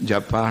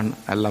 ஜப்பான்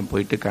எல்லாம்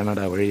போயிட்டு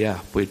கனடா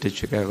வழியாக போயிட்டு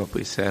சிகாகோ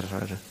போய்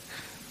சேர்றாரு.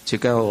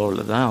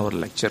 சிகாகோவில் தான் அவர்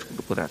லெக்சர்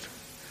கொடுக்குறாரு.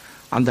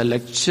 அந்த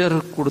லெக்சர்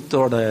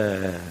கொடுத்தோட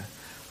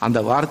அந்த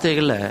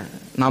வார்த்தைகளை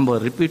நாம்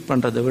ரிப்பீட்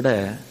பண்ணுறதை விட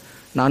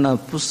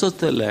நான்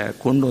புஸ்தகத்தில்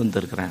கொண்டு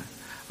வந்திருக்கிறேன்.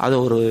 அதை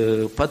ஒரு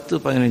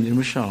 10-15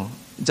 நிமிஷம்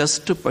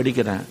ஜஸ்ட்டு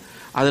படிக்கிறேன்.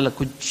 அதில்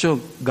கொஞ்சம்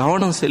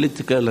கவனம்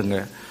செலுத்தி கேளுங்க.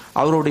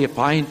 அவருடைய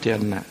பாயிண்ட்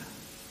என்ன,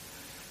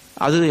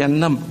 அது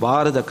என்ன,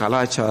 பாரத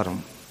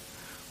கலாச்சாரம்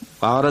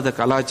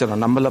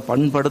நம்மளை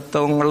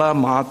பண்படுத்தவங்களா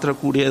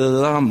மாற்றக்கூடியது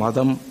தான்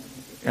மதம்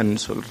என்று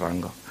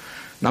சொல்கிறாங்க.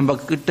 நம்ம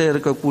கிட்ட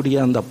இருக்கக்கூடிய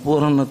அந்த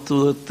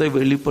பூரணத்துவத்தை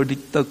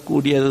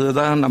வெளிப்படுத்தக்கூடியது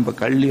தான் நம்ம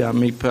கல்வி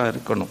அமைப்பாக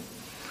இருக்கணும்.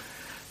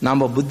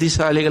 நம்ம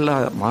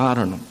புத்திசாலிகளாக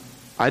மாறணும்.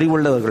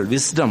 அறிவுள்ளவர்கள்,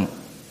 விஸ்டம்,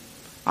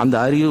 அந்த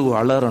அறிவு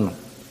வளரணும்.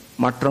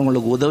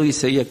 மற்றவங்களுக்கு உதவி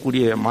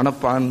செய்யக்கூடிய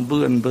மனப்பான்பு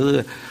என்பது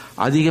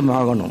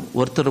அதிகமாகணும்.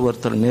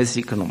 ஒருத்தர்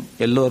நேசிக்கணும்.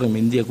 எல்லோரும்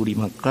இந்திய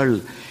குடிமக்கள்,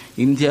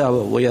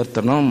 இந்தியாவை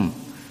உயர்த்தணும்.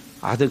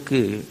 அதுக்கு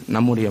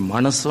நம்முடைய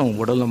மனசும்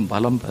உடலும்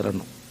பலம்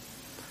பெறணும்.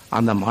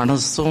 அந்த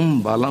மனசும்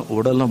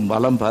உடலும்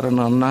பலம்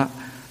பெறணும்னா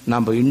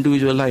நம்ம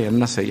இண்டிவிஜுவலாக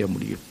என்ன செய்ய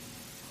முடியும்?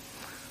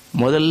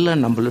 முதல்ல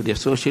நம்மளுடைய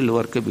சோஷியல்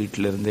ஒர்க்கை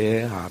வீட்டிலிருந்தே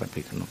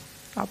ஆரம்பிக்கணும்.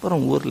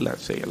 அப்புறம்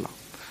ஊரில் செய்யலாம்,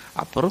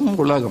 அப்புறம்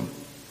உலகம்.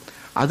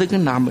 அதுக்கு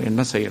நாம்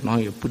என்ன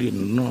செய்யணும், எப்படி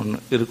இன்னும்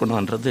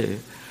இருக்கணும்ன்றது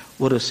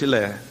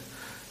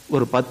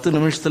ஒரு 10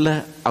 நிமிஷத்தில்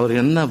அவர்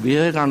என்ன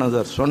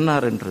விவேகானந்தர்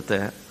சொன்னார்ன்றத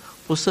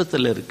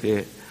புஸ்தகத்தில் இருக்கு.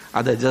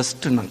 அதை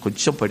ஜஸ்ட் நான்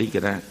கொஞ்சம்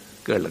படிக்கிறேன்,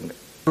 கேளுங்க.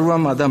 சர்வ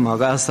மத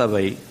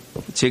மகாசபை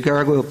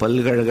சிகாகோ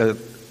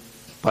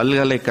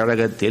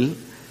பல்கலைக்கழகத்தில்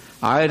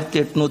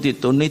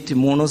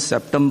 1893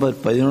 செப்டம்பர்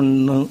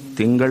 11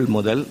 திங்கள்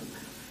முதல்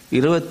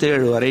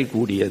 27 வரை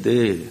கூடியது.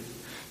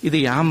 இது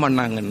ஏன்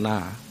பண்ணாங்கன்னா,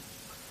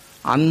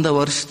 அந்த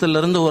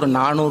வருஷத்துலேருந்து ஒரு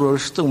 400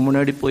 வருஷத்துக்கு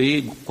முன்னாடி போய்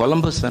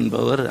கொலம்பஸ்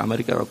என்பவர்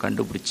அமெரிக்காவை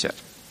கண்டுபிடிச்சார்.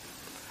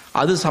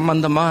 அது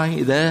சம்பந்தமாக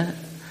இதை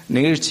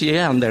நிகழ்ச்சியை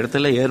அந்த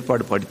இடத்துல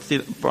ஏற்பாடு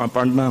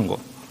பண்ணாங்க.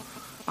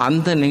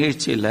 அந்த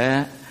நிகழ்ச்சியில்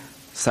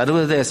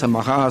சர்வதேச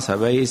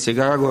மகாசபை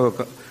சிகாகோ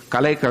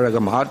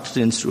கலைக்கழகம் ஆர்ட்ஸ்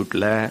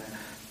இன்ஸ்டியூட்டில்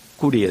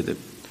கூடியது.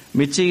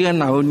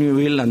 மிச்சிகன்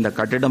அவென்யூவில் அந்த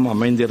கட்டிடம்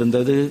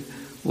அமைந்திருந்தது.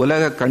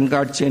 உலக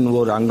கண்காட்சியின்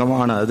ஒரு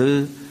அங்கமான அது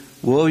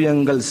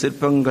ஓவியங்கள்,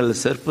 சிற்பங்கள்,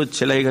 செருப்பு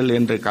சிலைகள்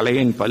என்ற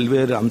கலையின்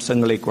பல்வேறு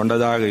அம்சங்களை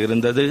கொண்டதாக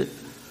இருந்தது.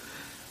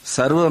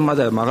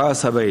 சர்வமத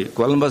மகாசபை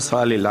கொலம்பஸ்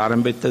ஹாலில்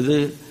ஆரம்பித்தது.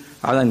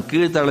 அதன்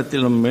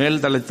கீழ்த்தளத்திலும்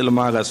மேல்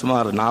தளத்திலுமாக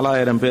சுமார்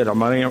 4000 பேர்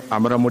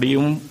அமர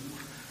முடியும்.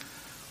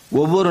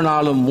 ஒவ்வொரு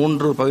நாளும்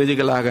 3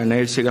 பகுதிகளாக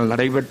நிகழ்ச்சிகள்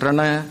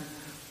நடைபெற்றன.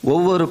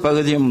 ஒவ்வொரு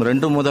பகுதியும்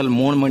 2 முதல்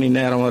 3 மணி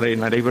நேரம் வரை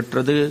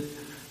நடைபெற்றது.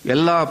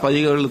 எல்லா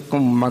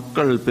பகுதிகளுக்கும்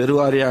மக்கள்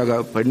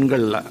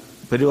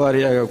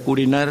பெருவாரியாக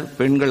கூடினர்.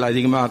 பெண்கள்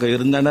அதிகமாக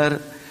இருந்தனர்.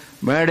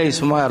 மேடை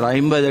சுமார்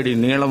 50 அடி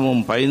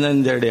நீளமும்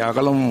 15 அடி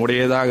அகலமும்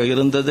உடையதாக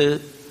இருந்தது.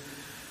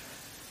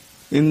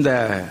 இந்த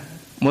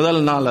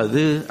முதல் நாள்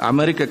அது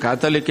அமெரிக்க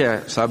கத்தோலிக்க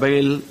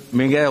சபையில்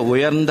மிக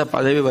உயர்ந்த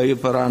பதவி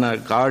வகிப்பவரான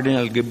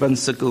கார்டினல்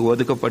கிப்பன்ஸுக்கு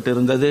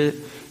ஒதுக்கப்பட்டிருந்தது.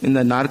 இந்த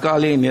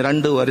நாற்காலியின்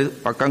 2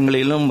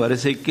 பக்கங்களிலும்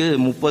வரிசைக்கு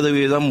 30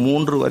 வீதம்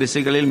 3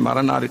 வரிசைகளில் மர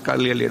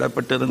நாற்காலிகள்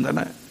இடப்பட்டிருந்தன.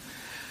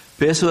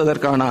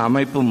 பேசுவதற்கான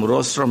அமைப்பும்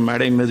ரோஸ்ட்ரம்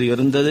மேடை மீது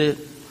இருந்தது.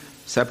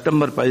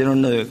 செப்டம்பர்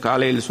 11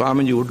 காலையில்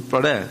சுவாமிஜி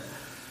உட்பட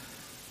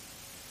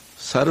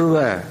சர்வ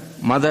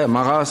மத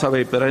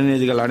மகாசபை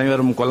பிரதிநிதிகள்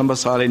அனைவரும்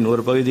கொலம்பஸ் ஹாலின்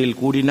ஒரு பகுதியில்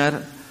கூடினர்.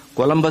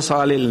 கொலம்பஸ்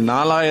ஹாலில்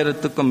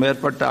 4000க்கும்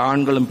மேற்பட்ட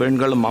ஆண்களும்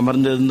பெண்களும்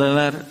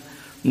அமர்ந்திருந்தனர்.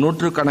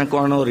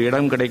 100கணக்கானோர்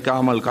இடம்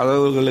கிடைக்காமல்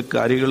கதவுகளுக்கு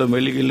அருகிலும்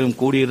வெளியிலும்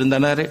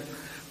கூடியிருந்தனர்.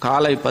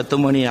 காலை 10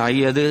 மணி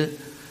ஆகியது.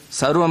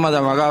 சர்வமத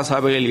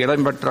மகாசபையில்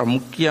இடம்பெற்ற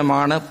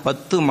முக்கியமான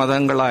 10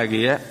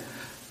 மதங்களாகிய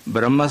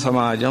பிரம்ம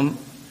சமாஜம்,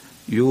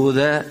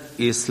 யூத,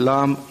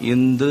 இஸ்லாம்,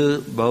 இந்து,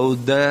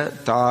 பௌத்த,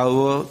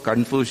 தாவோ,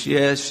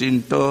 கன்ஃபூஷிய,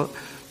 ஷின்டோ,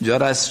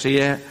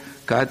 ஜொராஸ்ட்ரிய,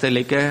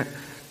 காத்தலிக்க,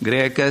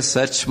 கிரேக்க,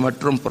 சர்ச்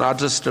மற்றும்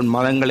புராட்டஸ்டன்ட்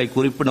மதங்களை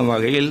குறிப்பிடும்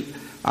வகையில்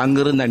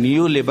அங்கிருந்த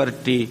நியூ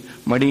லிபர்ட்டி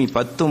மணி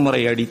 10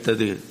 முறை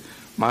அடித்தது.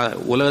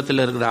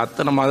 உலகத்தில் இருக்கிற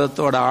அத்தனை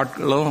மதத்தோட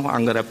ஆட்களும்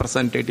அங்கே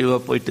ரெப்ரசன்டேட்டிவாக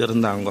போயிட்டு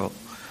இருந்தாங்க.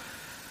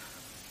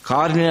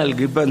 கார்டினல்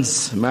கிப்பன்ஸ்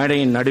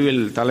மேடையின்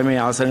நடுவில் தலைமை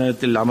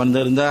ஆசனத்தில்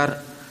அமர்ந்திருந்தார்.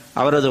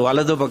 அவரது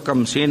வலது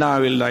பக்கம்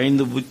சீனாவில்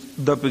 5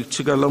 புத்த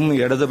பிட்சுகளும்,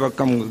 இடது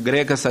பக்கம்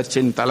கிரேக்க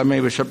சர்ச்சின் தலைமை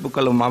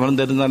பிஷப்புகளும்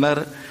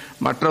அமர்ந்திருந்தனர்.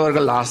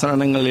 மற்றவர்கள்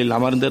ஆசனங்களில்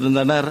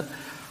அமர்ந்திருந்தனர்.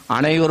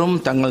 அனைவரும்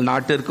தங்கள்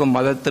நாட்டிற்கும்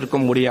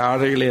மதத்திற்கும் உரிய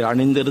ஆடைகளை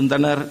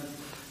அணிந்திருந்தனர்.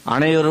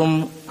 அனைவரும்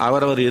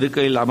அவரவர்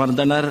இருக்கையில்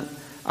அமர்ந்தனர்.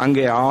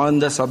 அங்கே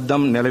ஆழ்ந்த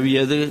சப்தம்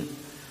நிலவியது.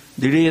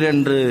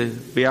 திடீரென்று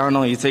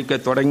பியானோ இசைக்க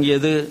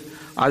தொடங்கியது.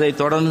 அதைத்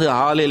தொடர்ந்து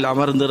ஹாலில்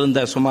அமர்ந்திருந்த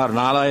சுமார்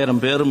 4000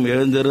 பேரும்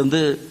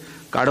எழுந்திருந்து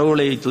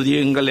கடவுளை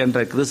துதியுங்கள் என்ற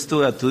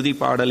கிறிஸ்துவ துதி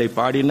பாடலை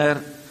பாடினர்.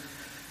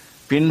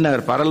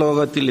 பின்னர்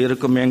பரலோகத்தில்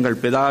இருக்கும்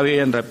எங்கள் பிதாவே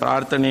என்ற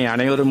பிரார்த்தனை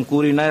அனைவரும்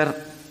கூறினர்.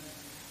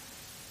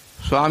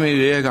 சுவாமி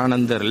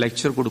விவேகானந்தர்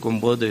லெக்சர்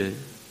கொடுக்கும்போது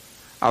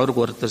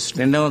அவருக்கு ஒருத்தர்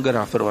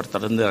ஸ்டெனோகிராஃபர்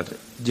இருந்தார்,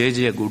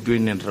 ஜே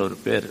குட்வின் என்ற ஒரு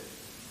பேர்.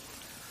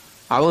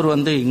 அவர்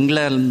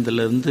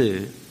இங்கிலாந்திலிருந்து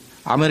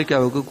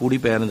அமெரிக்காவுக்கு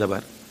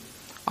குடிபெயர்ந்தவர்.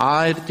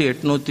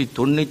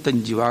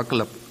 1895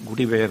 வாக்கில்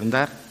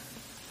குடிபெயர்ந்தார்.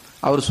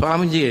 அவர்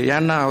சுவாமிஜி,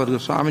 ஏன்னா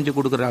அவருக்கு சுவாமிஜி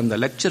கொடுக்குற அந்த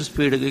லெக்சர்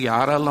ஸ்பீடுக்கு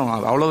யாராலும்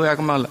அவ்வளோ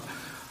வேகமாக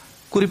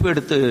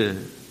குறிப்பெடுத்து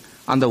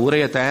அந்த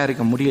உரையை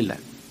தயாரிக்க முடியல.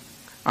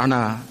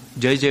 ஆனால்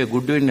ஜே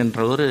குட்வின்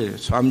என்றவர்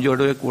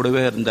சுவாமிஜியோடவே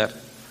கூடவே இருந்தார்.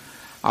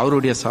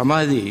 அவருடைய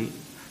சமாதி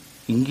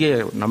இங்கே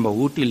நம்ம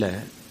ஊட்டியில்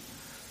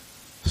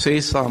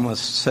செயின்ட்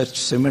தாமஸ்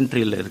சர்ச்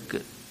சிமெண்ட்ரியில்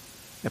இருக்குது.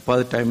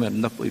 எப்பாவது டைம்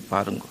இருந்தால் போய்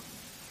பாருங்க.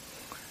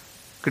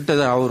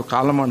 கிட்டத்தட்ட அவர்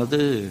காலமானது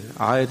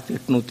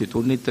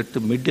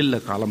 1898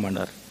 மிடில்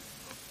காலமானார்.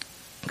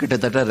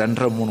 கிட்டத்தட்ட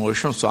 2.5-3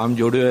 வருஷம்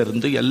சுவாமிஜியோடவே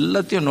இருந்து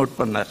எல்லாத்தையும் நோட்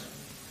பண்ணார்.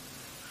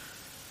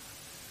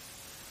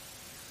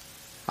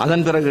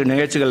 அதன் பிறகு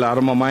நிகழ்ச்சிகள்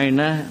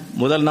ஆரம்பமாயின.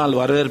 முதல் நாள்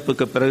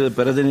வரவேற்புக்கு பிறகு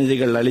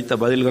பிரதிநிதிகள் அளித்த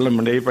பதில்களும்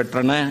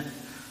நடைபெற்றன.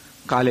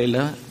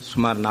 காலையில்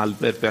சுமார் 4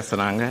 பேர்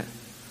பேசுனாங்க.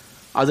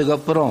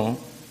 அதுக்கப்புறம்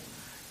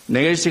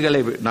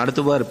நிகழ்ச்சிகளை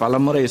நடத்துவார்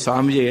பலமுறை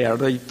சுவாமிஜியை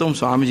அழைத்தும்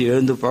சுவாமிஜி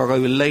எழுந்து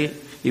போகவில்லை.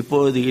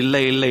 இப்பொழுது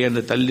இல்லை இல்லை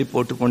என்று தள்ளி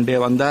போட்டுக்கொண்டே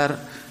வந்தார்.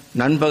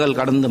 நண்பகல்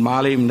கடந்து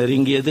மாலையும்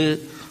நெருங்கியது.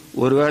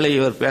 ஒருவேளை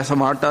இவர் பேச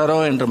மாட்டாரோ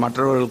என்று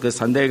மற்றவர்களுக்கு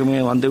சந்தேகமே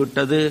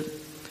வந்துவிட்டது.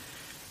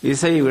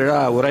 இசை விழா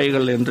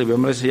உரைகள் என்று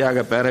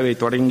விமரிசையாக பேரவை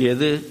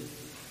தொடங்கியது.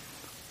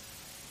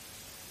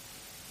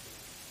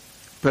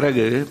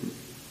 பிறகு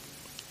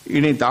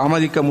இனி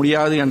தாமதிக்க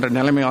முடியாது என்ற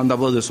நிலைமை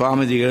வந்தபோது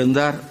சுவாமிஜி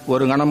எழுந்தார்.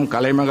 ஒரு கணம்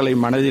கலைமகளை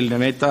மனதில்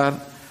நினைத்தார்.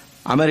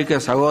 அமெரிக்க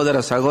சகோதர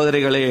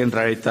சகோதரிகளே என்று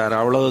அழைத்தார்.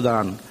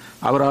 அவ்வளவுதான்.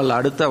 அவரால்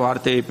அடுத்த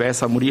வார்த்தையை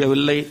பேச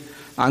முடியவில்லை.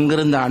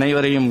 அங்கிருந்த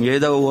அனைவரையும்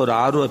ஏதோ ஒரு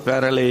ஆர்வ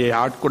பேரலையை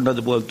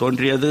ஆட்கொண்டது போல்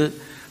தோன்றியது.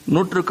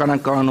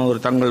 நூற்றுக்கணக்கானோர்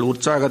தங்கள்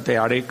உற்சாகத்தை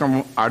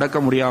அடக்க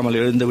முடியாமல்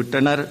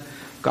எழுந்துவிட்டனர்.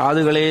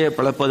 காதுகளையே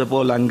பிளப்பது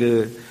போல் அங்கு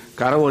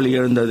கரவொலி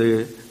எழுந்தது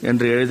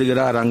என்று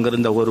எழுதுகிறார்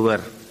அங்கிருந்த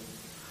ஒருவர்.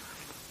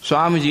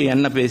 சுவாமிஜி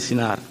என்ன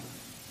பேசினார்?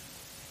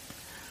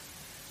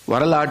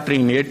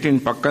 வரலாற்றின்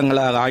ஏற்றின்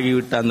பக்கங்களாக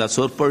ஆகிவிட்ட அந்த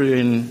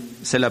சொற்பொழிவின்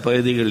சில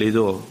பகுதிகள்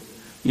இதோ.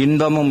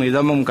 இன்பமும்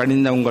இதமும்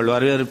கனிந்த உங்கள்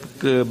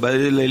வரவேற்புக்கு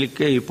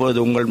பதிலளிக்க இப்போது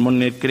உங்கள் முன்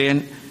நிற்கிறேன்.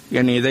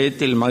 என்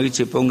இதயத்தில்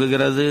மகிழ்ச்சி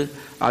பொங்குகிறது.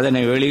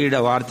 அதனை வெளியிட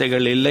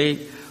வார்த்தைகள் இல்லை.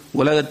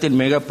 உலகத்தின்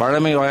மிக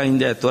பழமை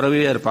வாய்ந்த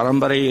துறவியர்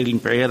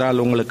பரம்பரையின்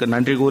பெயரால் உங்களுக்கு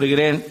நன்றி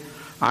கூறுகிறேன்.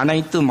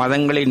 அனைத்து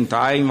மதங்களின்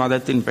தாய்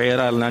மதத்தின்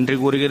பெயரால் நன்றி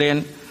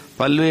கூறுகிறேன்.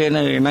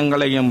 பல்வேறு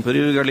இனங்களையும்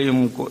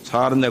பிரிவுகளையும்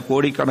சார்ந்த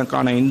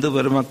கோடிக்கணக்கான இந்து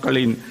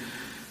பெருமக்களின்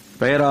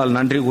பெயரால்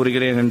நன்றி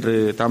கூறுகிறேன் என்று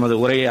தமது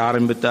உரையை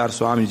ஆரம்பித்தார்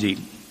சுவாமிஜி.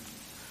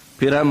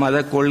 பிற மத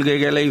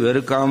கொள்கைகளை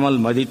வெறுக்காமல்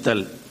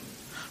மதித்தல்,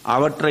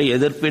 அவற்றை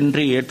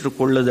எதிர்ப்பின்றி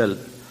ஏற்றுக்கொள்ளுதல்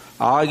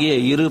ஆகிய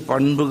இரு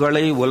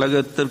பண்புகளை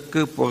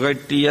உலகத்திற்கு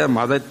புகட்டிய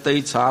மதத்தை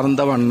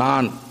சார்ந்தவன்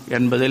நான்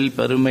என்பதில்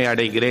பெருமை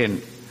அடைகிறேன்.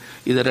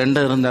 இது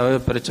 2 இருந்தாவே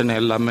பிரச்சனை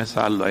எல்லாமே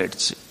சால்வ்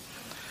ஆயிடுச்சு.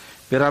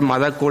 பிற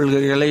மத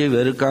கொள்கைகளை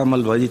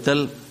வெறுக்காமல்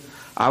மதித்தல்,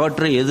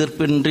 அவற்றை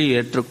எதிர்ப்பின்றி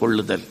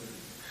ஏற்றுக்கொள்ளுதல்.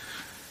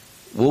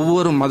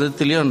 ஒவ்வொரு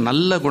மதத்திலையும்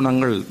நல்ல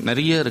குணங்கள்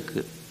நிறைய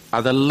இருக்கு.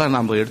 அதெல்லாம்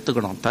நாம்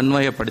எடுத்துக்கணும்,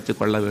 தன்மையப்படுத்திக்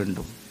கொள்ள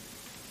வேண்டும்.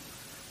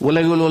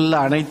 உலகில் உள்ள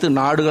அனைத்து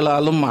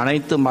நாடுகளாலும்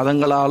அனைத்து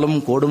மதங்களாலும்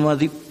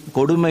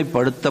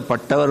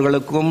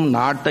கொடுமைப்படுத்தப்பட்டவர்களுக்கும்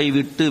நாட்டை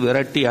விட்டு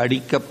விரட்டி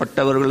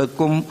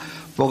அடிக்கப்பட்டவர்களுக்கும்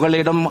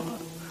புகலிடம்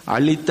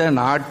அளித்த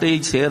நாட்டை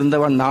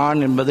சேர்ந்தவன்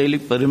நான்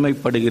என்பதில்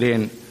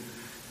பெருமைப்படுகிறேன்.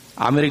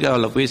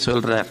 அமெரிக்காவில் போய்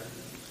சொல்றார்,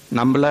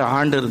 நம்மள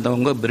ஆண்டு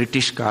இருந்தவங்க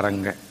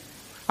பிரிட்டிஷ்காரங்க,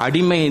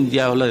 அடிமை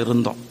இந்தியாவில்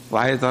இருந்தோம்,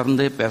 வாயை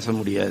திறந்தே பேச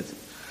முடியாது.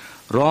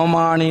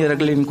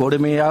 ரோமானியர்களின்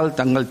கொடுமையால்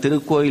தங்கள்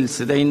திருக்கோயில்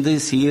சிதைந்து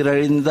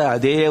சீரழிந்த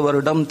அதே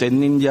வருடம்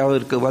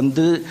தென்னிந்தியாவிற்கு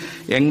வந்து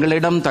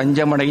எங்களிடம்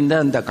தஞ்சமடைந்த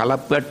அந்த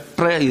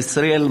கலப்பற்ற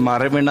இஸ்ரேல்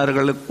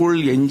மரபினர்களுக்குள்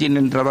எஞ்சி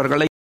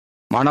நின்றவர்களை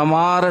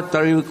மனமாற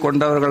தழுவி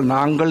கொண்டவர்கள்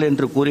நாங்கள்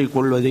என்று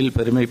கூறிக்கொள்வதில்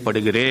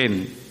பெருமைப்படுகிறேன்.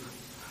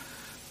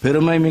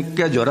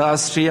 பெருமைமிக்க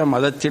ஜொராஸ்ட்ரிய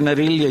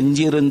மதத்தினரில்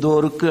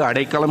எஞ்சியிருந்தோருக்கு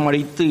அடைக்கலம்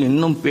அளித்து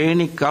இன்னும்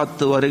பேணி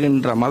காத்து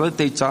வருகின்ற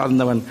மதத்தை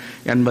சார்ந்தவன்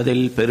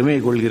என்பதில் பெருமை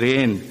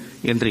கொள்கிறேன்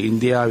என்று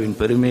இந்தியாவின்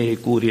பெருமையை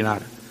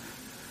கூறினார்.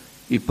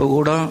 இப்போ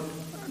கூட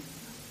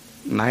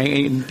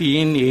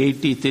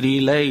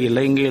 1983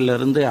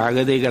 இலங்கையிலிருந்து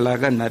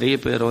அகதிகளாக நிறைய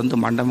பேர் வந்து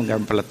மண்டபம்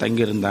கேம்பில்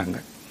தங்கியிருந்தாங்க.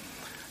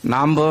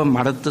 நாம்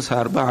மடத்து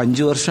சார்பாக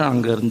 5 வருஷம்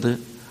அங்கேருந்து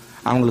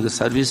அவங்களுக்கு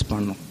சர்வீஸ்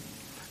பண்ணோம்.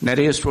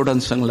 நிறைய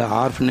ஸ்டூடெண்ட்ஸுங்களை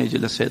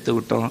ஆர்ஃபனேஜில் சேர்த்து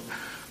விட்டோம்.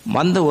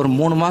 வந்த ஒரு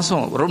 3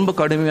 மாதம் ரொம்ப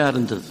கடுமையாக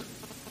இருந்தது.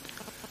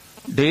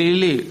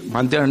 டெய்லி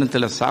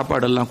மத்தியானத்தில்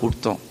சாப்பாடெல்லாம்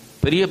கொடுத்தோம்.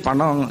 பெரிய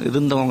பணம்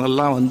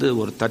இருந்தவங்கெல்லாம் வந்து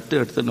ஒரு தட்டு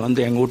எடுத்துகிட்டு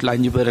வந்து எங்கள் வீட்டில்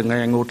 5 பேருங்க,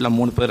 எங்கள் வீட்டில்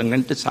 3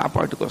 பேருங்கன்ட்டு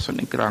சாப்பாட்டுக்கோசம்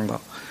நிற்கிறாங்க.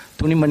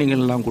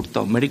 துணிமணிகள்லாம்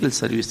கொடுத்தோம், மெடிக்கல்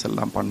சர்வீஸ்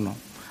எல்லாம் பண்ணோம்.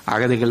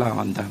 அகதிகளாக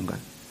வந்தாங்க.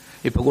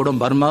 இப்போ கூட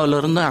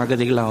பர்மாவிலிருந்து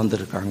அகதிகளாக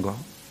வந்திருக்காங்க.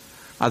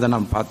 அதை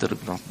நாம்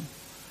பார்த்துருக்குறோம்.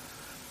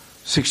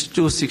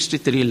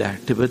 62-63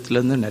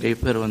 டிபெத்லேருந்து நிறைய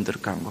பேர்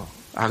வந்திருக்காங்க,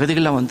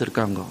 அகதிகளாக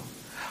வந்திருக்காங்க.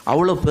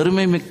 அவ்வளோ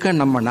பெருமை மிக்க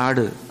நம்ம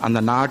நாடு. அந்த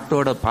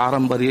நாட்டோட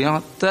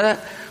பாரம்பரியத்தை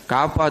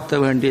காப்பாற்ற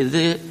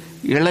வேண்டியது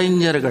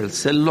இளைஞர்கள்,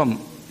 செல்வம்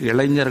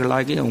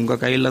இளைஞர்களாகி உங்கள்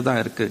கையில் தான்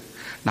இருக்குது.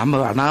 நம்ம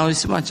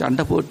அனாவசியமாக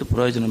சண்டை போட்டு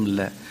பிரயோஜனம்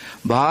இல்லை.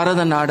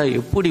 பாரத நாடை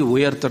எப்படி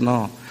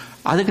உயர்த்தணும்,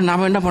 அதுக்கு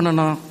நாம் என்ன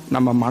பண்ணணும்?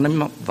 நம்ம மனம்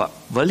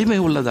வலிமை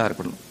உள்ளதாக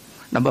இருக்கணும்,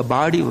 நம்ம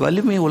பாடி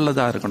வலிமை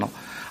உள்ளதாக இருக்கணும்.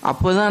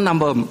 அப்போ தான்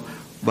நம்ம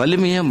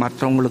வலிமையை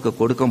மற்றவங்களுக்கு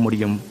கொடுக்க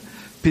முடியும்.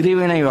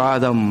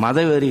 பிரிவினைவாதம்,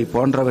 மதவெறி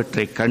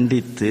போன்றவற்றை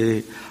கண்டித்து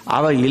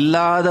அவை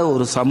இல்லாத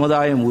ஒரு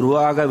சமுதாயம்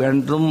உருவாக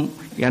வேண்டும்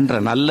என்ற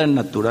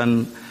நல்லெண்ணத்துடன்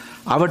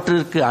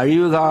அவற்றிற்கு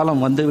அழிவு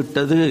காலம்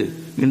வந்துவிட்டது.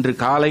 இன்று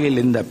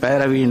காலையில் இந்த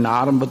பேரவையின்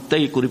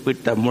ஆரம்பத்தை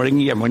குறிப்பிட்ட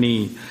முழங்கிய மணி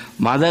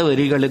மத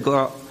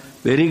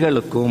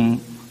வெறிகளுக்கும்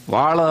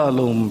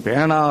வாளாலும்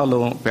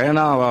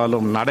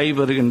பேனாவாலும்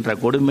நடைபெறுகின்ற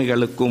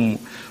கொடுமைகளுக்கும்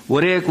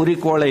ஒரே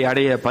குறிக்கோளை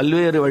அடைய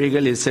பல்வேறு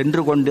வழிகளில்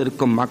சென்று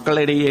கொண்டிருக்கும்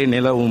மக்களிடையே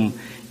நிலவும்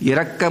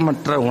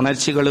இரக்கமற்ற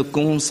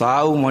உணர்ச்சிகளுக்கும்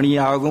சாவு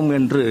மணியாகும்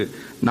என்று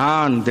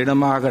நான்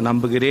திடமாக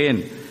நம்புகிறேன்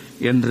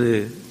என்று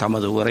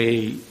தமது உரையை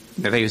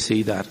நிறைவு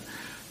செய்தார்.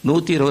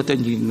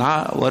 125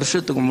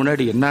 வருஷத்துக்கு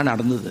முன்னாடி என்ன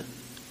நடந்தது,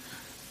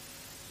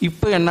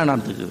 இப்போ என்ன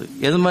நடந்துக்குது,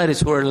 எது மாதிரி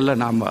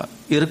சூழலில் நாம்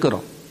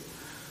இருக்கிறோம்.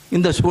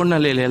 இந்த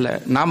சூழ்நிலையில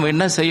நாம்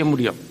என்ன செய்ய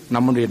முடியும்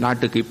நம்முடைய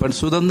நாட்டுக்கு? இப்போ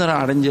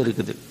சுதந்திரம்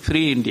அடைஞ்சிருக்குது,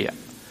 ஃப்ரீ இந்தியா.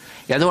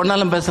 எது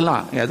ஒன்றாலும்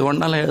பேசலாம், எது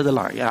ஒன்றாலும்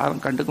எழுதலாம்,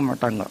 யாரும் கண்டுக்க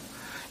மாட்டாங்க.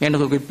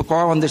 எனக்கு இப்போ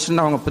கோவம்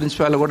வந்துச்சுன்னா அவங்க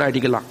பிரின்சிபாலை கூட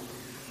அடிக்கலாம்.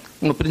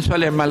 உங்கள்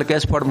பிரின்சிபால் என் மேலே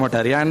கேஸ் போட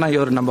மாட்டார். ஏன்னா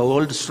இவர் நம்ம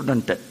ஓல்டு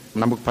ஸ்டூடெண்ட்டு,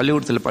 நமக்கு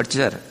பள்ளிக்கூடத்தில்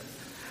படித்தார்.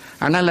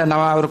 அதனால்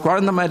நான் அவர்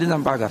குழந்தை மாதிரி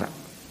தான் பார்க்குறேன்.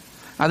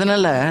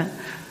 அதனால்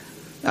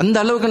அந்த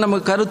அளவுக்கு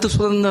நமக்கு கருத்து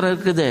சுதந்திரம்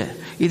இருக்குது.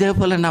 இதே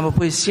போல் நம்ம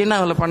போய்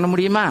சீனாவில் பண்ண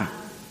முடியுமா?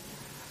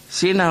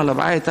 சீனாவில்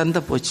வாயை தந்த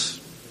போச்சு,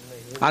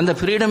 அந்த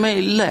ஃப்ரீடமே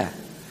இல்லை.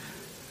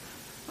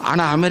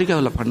 ஆனால்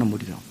அமெரிக்காவில் பண்ண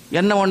முடியும்.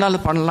 என்ன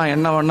வேணாலும் பண்ணலாம்,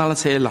 என்ன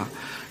வேணாலும் செய்யலாம்.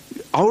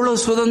 அவ்வளோ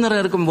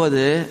சுதந்திரம்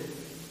இருக்கும்போது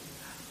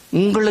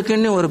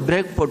உங்களுக்குன்னு ஒரு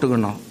பிரேக்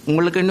போட்டுக்கணும்,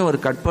 உங்களுக்குன்னு ஒரு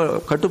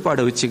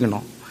கட்டுப்பாடு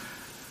வச்சுக்கணும்.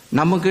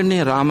 நமக்குன்னு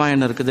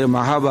ராமாயணம் இருக்குது,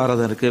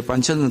 மகாபாரதம் இருக்குது,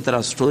 பஞ்சதந்திரா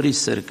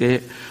ஸ்டோரிஸ்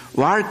இருக்குது.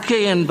 வாழ்க்கை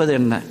என்பது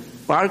என்ன,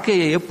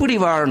 வாழ்க்கையை எப்படி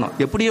வாழணும்,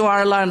 எப்படி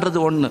வாழலான்றது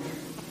ஒன்று.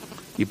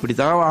 இப்படி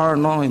தான்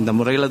வாழணும், இந்த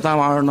முறையில்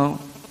தான் வாழணும்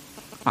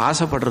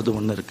ஆசைப்படுறது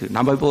ஒன்று இருக்குது.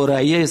 நம்ம இப்போ ஒரு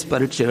ஐஏஎஸ்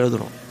பரீட்சை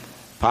எழுதுகிறோம்,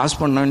 பாஸ்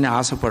பண்ணணும்னு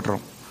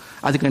ஆசைப்படுறோம்.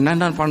 அதுக்கு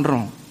என்னென்ன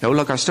பண்ணுறோம்,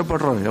 எவ்வளோ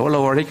கஷ்டப்படுறோம், எவ்வளோ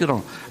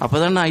உழைக்கிறோம். அப்போ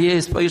தானே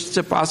ஐஏஎஸ்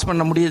பரீட்சை பாஸ்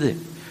பண்ண முடியுது.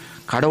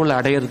 கடவுளை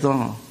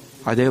அடையிறதும்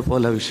அதே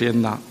போல்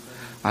விஷயந்தான்.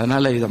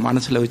 அதனால் இதை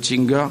மனசில்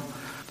வச்சிங்க.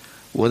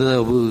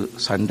 உதவு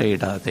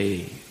சண்டையிடாதே,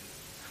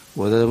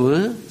 உதவு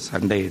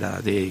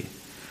சண்டையிடாதே,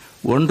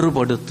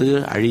 ஒன்றுபடுத்து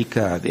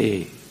அழிக்காதே,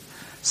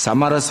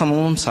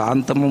 சமரசமும்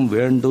சாந்தமும்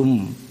வேண்டும்,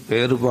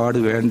 வேறுபாடு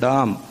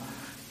வேண்டாம்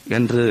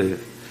என்று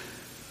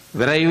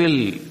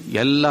விரைவில்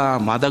எல்லா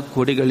மத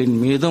கொடிகளின்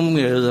மீதும்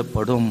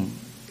எழுதப்படும்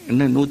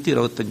இன்னும்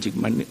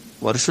 125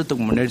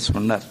 வருஷத்துக்கு முன்னாடி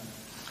சொன்னார்.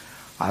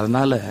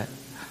 அதனால்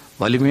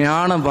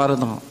வலிமையான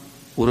பாரதம்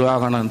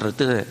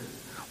உருவாகணுன்றது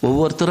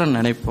ஒவ்வொருத்தரும்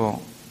நினைப்போம்.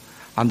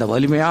 அந்த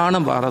வலிமையான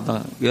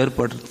பாரதம்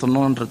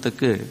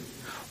ஏற்படுத்தணுன்றதுக்கு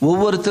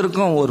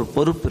ஒவ்வொருத்தருக்கும் ஒரு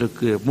பொறுப்பு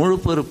இருக்குது, முழு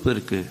பொறுப்பு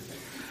இருக்குது.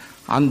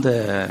 அந்த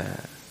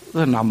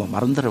நாம்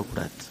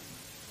மறந்துடக்கூடாது.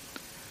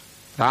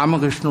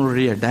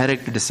 ராமகிருஷ்ணனுடைய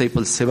டைரக்ட்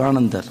டிசைபிள்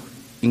சிவானந்தர்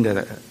இங்கே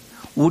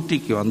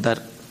ஊட்டிக்கு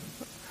வந்தார்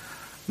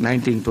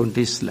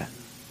 1920s.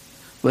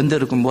 வந்து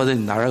இருக்கும்போது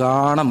இந்த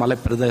அழகான மலை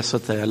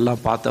பிரதேசத்தை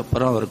எல்லாம் பார்த்த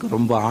அப்புறம் அவருக்கு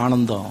ரொம்ப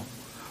ஆனந்தம்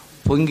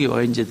பொங்கி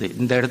வழிஞ்சது.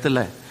 இந்த இடத்துல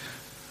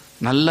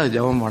நல்ல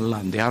ஜெபம்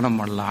பண்ணலாம், தியானம்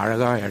பண்ணலாம்,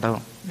 அழகாக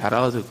இடம்,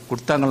 யாராவது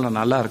கொடுத்தாங்கன்னா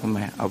நல்லா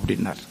இருக்குமே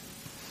அப்படின்னார்.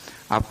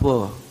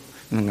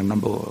 அப்போது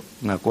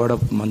நம்ம கோட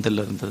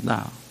மந்தில் இருந்தது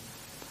தான்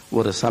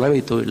ஒரு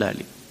சலவை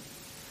தொழிலாளி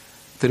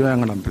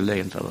திருவேங்கடம் பிள்ளை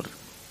என்றவர்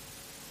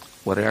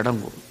ஒரு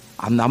இடம்.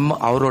 அந்த அம்மா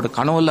அவரோட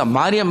கனவுல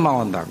மாரியம்மா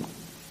வந்தாங்க,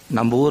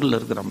 நம்ம ஊரில்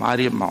இருக்கிற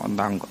மாரியம்மா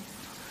வந்தாங்க.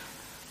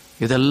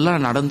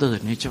 இதெல்லாம் நடந்தது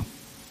நிஜம்.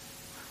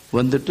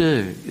 வந்துட்டு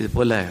இது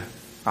போல்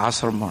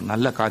ஆசிரமம்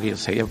நல்ல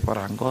காரியம் செய்ய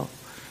போகிறாங்கோ,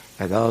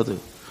 ஏதாவது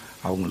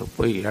அவங்களுக்கு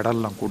போய்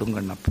இடம்லாம்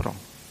கொடுங்கன்னு. அப்புறம்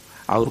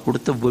அவர்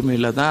கொடுத்த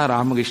பூமியில் தான்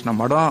ராமகிருஷ்ண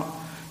மடம்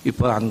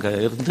இப்போ அங்கே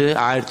இருந்து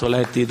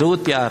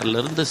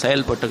 1926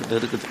 செயல்பட்டுக்கிட்டு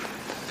இருக்குது.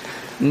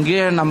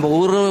 இங்கேயே நம்ம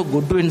ஊர்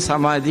குட்வின்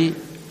சமாதி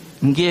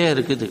இங்கேயே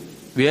இருக்குது.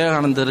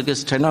 விவேகானந்தருக்கு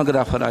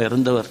ஸ்டெனோகிராஃபராக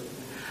இருந்தவர்.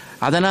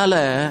 அதனால்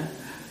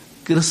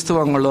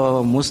கிறிஸ்தவங்களோ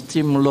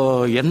முஸ்லீம்களோ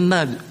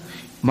என்ன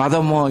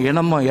மதமோ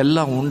இனமோ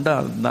எல்லாம் உண்டா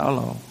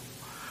இருந்தாலும்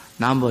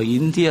நாம்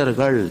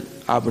இந்தியர்கள்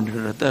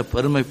அப்படின்றத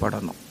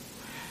பெருமைப்படணும்.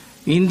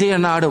 இந்திய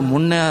நாடு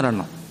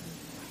முன்னேறணும்,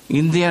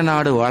 இந்திய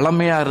நாடு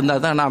வளமையாக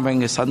இருந்தால் தான் நாம்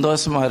இங்கே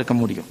சந்தோஷமாக இருக்க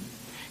முடியும்.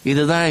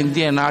 இதுதான்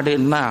இந்திய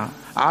நாடுன்னா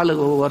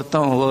ஆளுக்கு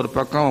ஒவ்வொருத்தன் ஒவ்வொரு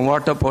பக்கம்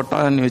ஓட்ட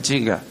போட்டோன்னு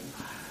வச்சுக்க,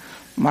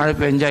 மழை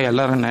பெஞ்சால்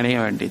எல்லாரும் நினைய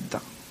வேண்டியது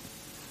தான்.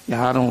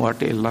 யாரும்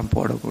ஓட்டையெல்லாம்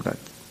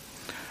போடக்கூடாது.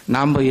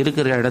 நாம்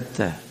இருக்கிற இடத்த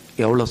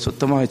எவ்வளோ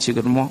சுத்தமாக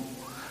வச்சுக்கிறோமோ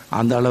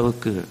அந்த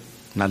அளவுக்கு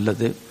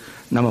நல்லது.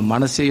 நம்ம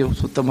மனசையும்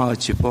சுத்தமாக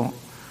வச்சுப்போம்,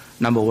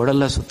 நம்ம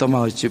உடலை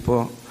சுத்தமாக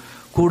வச்சுப்போம்.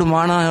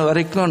 கூடுமான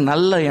வரைக்கும்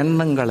நல்ல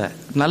எண்ணங்களை,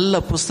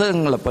 நல்ல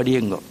புஸ்தகங்களை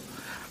படியுங்க.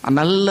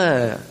 நல்ல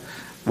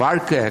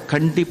வாழ்க்கை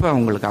கண்டிப்பாக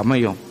உங்களுக்கு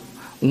அமையும்.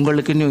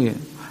 உங்களுக்குன்னு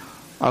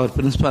அவர்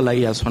பிரின்சிபால்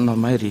ஐயா சொன்ன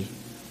மாதிரி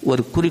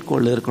ஒரு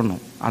குறிக்கோள்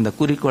இருக்கணும். அந்த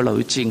குறிக்கோளை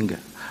வச்சுங்க.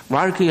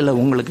 வாழ்க்கையில்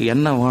உங்களுக்கு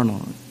என்ன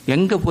வேணும்,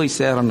 எங்கே போய்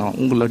சேரணும்,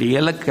 உங்களுடைய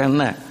இலக்கு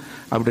என்ன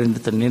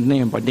அப்படின்றத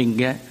நிர்ணயம்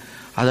பண்ணிங்க.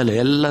 அதில்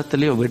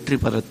எல்லாத்துலேயும் வெற்றி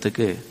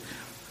பெறத்துக்கு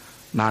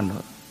நான்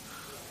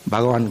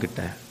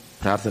பகவான்கிட்ட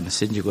பிரார்த்தனை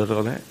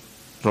செஞ்சுக்கிறேன்.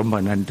 ரொம்ப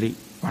நன்றி,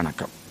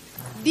 வணக்கம்.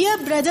 Dear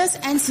brothers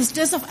and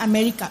sisters of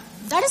America,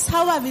 that is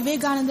how our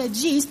Vivekananda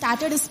ji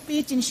started his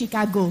speech in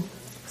Chicago.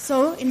 So,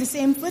 in the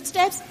same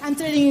footsteps, and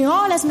treating you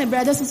all as my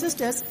brothers and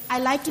sisters, I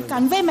like to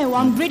convey my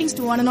warm greetings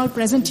to one and all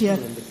present here.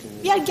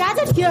 We are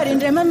gathered here in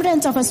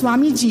remembrance of our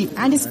Swamiji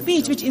and his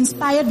speech which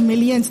inspired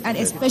millions and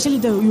especially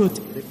the youth.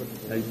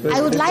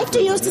 I would like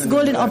to use this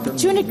golden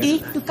opportunity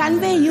to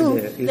convey you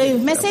the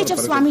message of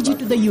Swamiji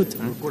to the youth.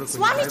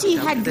 Swamiji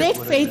had great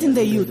faith in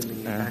the youth.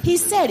 He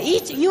said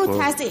each youth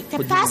has the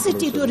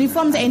capacity to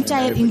reform the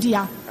entire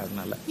India.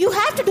 You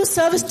have to do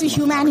service to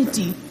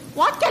humanity.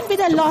 What can be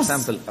the loss?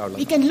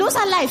 We can lose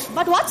our life,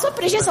 but what's so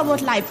precious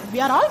about life? We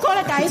are all going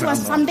to die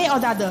someday or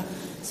the other.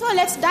 So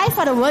let's die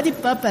for a worthy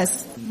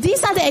purpose.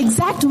 These are the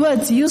exact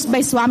words used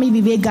by Swami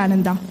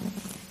Vivekananda.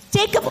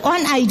 Take up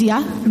one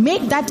idea,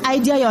 make that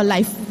idea your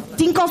life.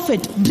 Think of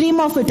it, dream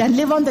of it, and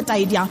live on that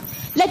idea.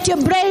 Let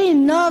your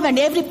brain, nerve, and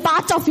every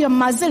part of your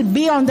muscle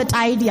be on that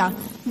idea.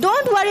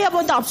 Don't worry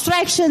about the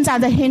obstructions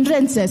and the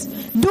hindrances.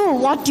 Do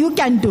what you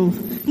can do.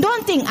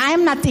 Don't think, I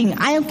am nothing,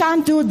 I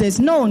can't do this.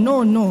 No.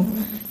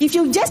 If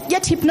you just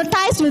get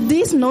hypnotized with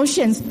these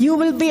notions, you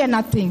will be a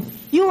nothing.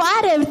 You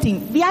are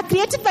everything. We are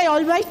created by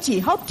Almighty.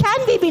 How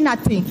can we be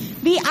nothing?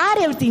 We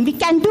are everything. We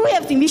can do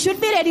everything. We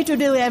should be ready to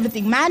do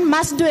everything. Man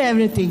must do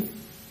everything.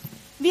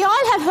 We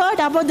all have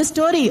heard about the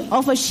story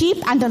of a sheep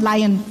and a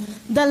lion.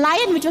 The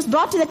lion, which was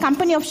brought to the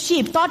company of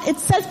sheep, thought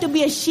itself to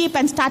be a sheep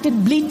and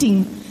started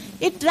bleating.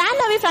 It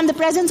ran away from the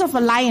presence of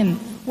a lion.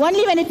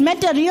 Only when it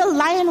met a real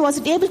lion was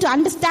it able to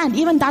understand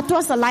even that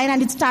was a lion,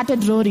 and it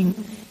started roaring.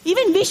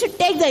 Even we should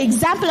take the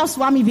example of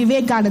Swami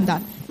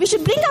Vivekananda. We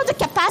should bring out the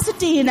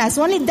capacity in us.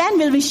 Only then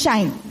will we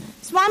shine.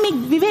 Swami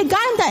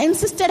Vivekananda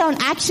insisted on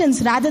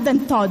actions rather than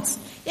thoughts.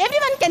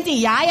 Everyone can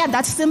think, yeah,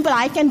 that's simple,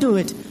 I can do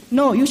it.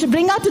 No, you should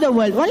bring out to the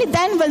world. Only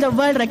then will the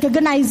world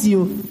recognize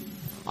you.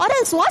 Or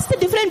else, what's the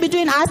difference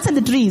between us and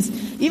the trees?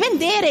 Even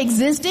they are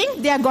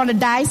existing, they are going to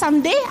die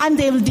someday and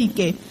they will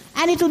decay.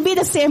 And it will be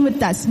the same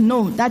with us.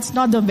 No, that's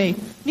not the way.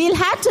 We'll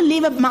have to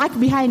leave a mark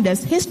behind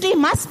us. History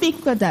must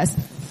speak with us.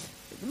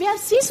 We have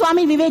seen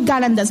Swami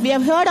Vivekananda. We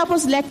have heard of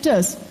his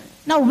lectures.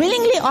 Now,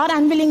 willingly or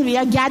unwillingly, we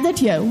are gathered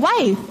here.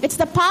 Why? It's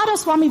the power of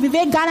Swami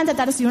Vivekananda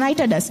that has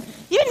united us.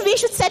 Even we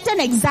should set an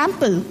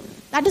example.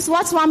 That is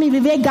what Swami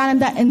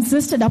Vivekananda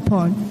insisted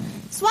upon.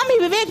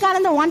 Swami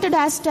Vivekananda wanted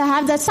us to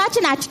have such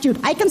an attitude.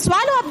 I can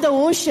swallow up the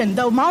ocean.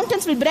 The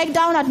mountains will break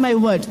down at my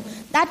word.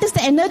 That is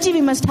the energy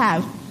we must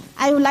have.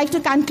 I would like to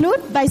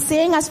conclude by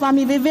saying as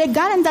Swami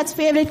Vivekananda's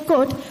favorite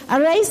quote,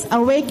 arise,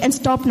 awake and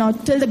stop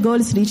not till the goal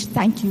is reached.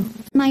 Thank you.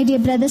 My dear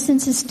brothers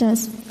and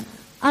sisters,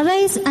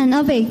 arise and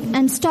awake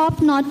and stop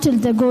not till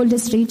the goal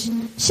is reached.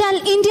 Shall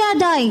India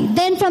die,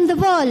 then from the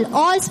world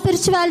all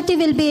spirituality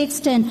will be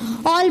extant,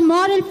 all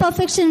moral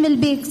perfection will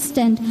be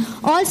extant,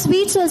 all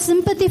sweet soul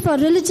sympathy for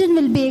religion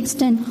will be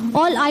extant,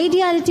 all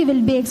ideality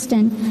will be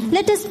extant.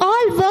 Let us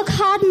all work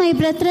hard, my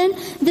brethren.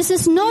 This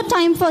is no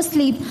time for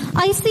sleep.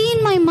 I see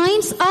in my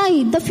mind's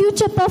eye the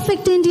future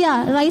perfect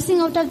India rising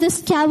out of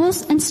this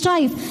chaos and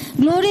strife,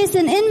 glorious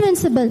and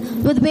invincible,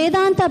 with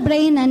Vedanta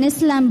brain and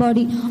Islam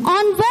body.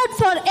 Onward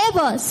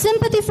forever,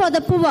 sympathy for the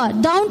poor,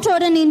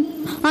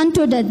 downtrodden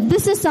unto death.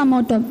 This is our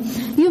motto.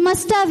 You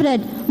must have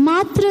read,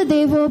 Matra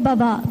Devo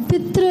Bhava,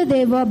 Pitra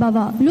Devo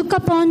Bhava. Look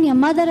upon your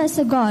mother as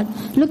a god.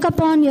 Look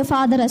upon your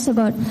father as a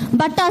god.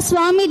 But as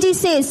Swamiji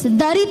says,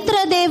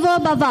 Daritra Devo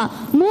Bhava,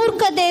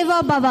 Murka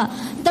Devo Bhava.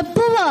 The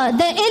poor,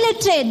 the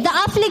illiterate, the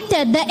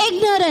afflicted, the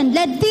ignorant,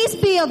 let these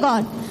be your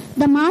god.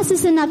 The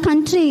masses in our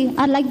country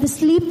are like the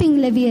sleeping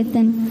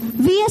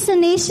Leviathan. We as a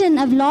nation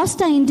have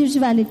lost our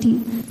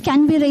individuality.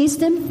 Can we raise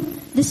them?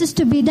 This is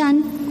to be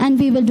done, and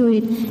we will do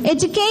it.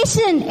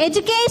 Education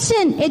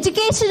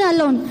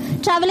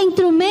alone. Traveling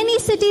through many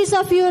cities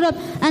of Europe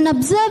and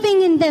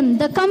observing in them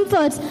the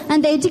comforts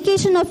and the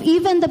education of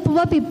even the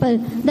poor people,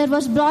 there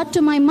was brought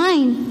to my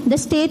mind the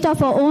state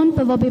of our own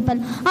poor people.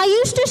 I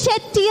used to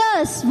shed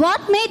tears.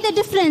 What made the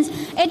difference?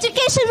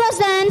 Education was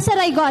the answer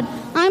I got.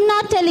 I'm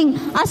not telling.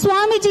 Our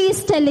Swamiji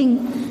is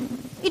telling.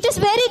 It is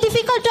very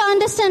difficult to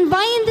understand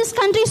why in this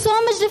country so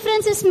much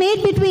difference is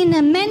made between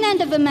a man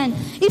and a woman.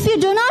 If you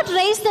do not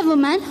raise the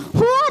woman,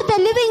 who are the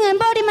living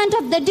embodiment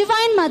of the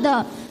Divine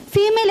Mother?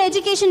 Female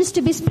education is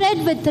to be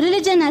spread with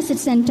religion as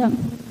its center.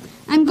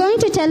 I'm going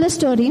to tell a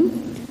story.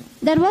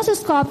 There was a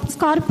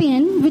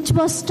scorpion which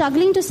was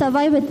struggling to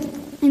survive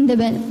in the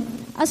well.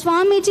 A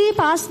Swamiji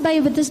passed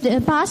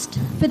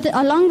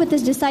along with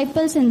his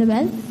disciples in the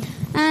well,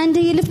 and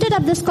he lifted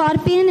up the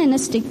scorpion in a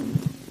stick.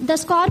 The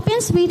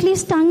scorpion sweetly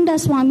stung the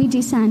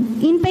Swamiji's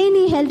hand. In pain,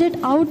 he held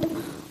it out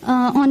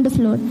on the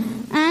floor.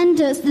 And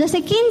the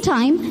second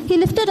time, he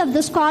lifted up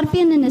the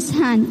scorpion in his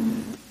hand.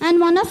 And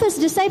one of his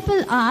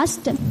disciples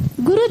asked,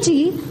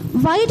 Guruji,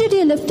 why did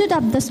you lift it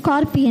up the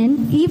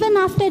scorpion even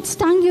after it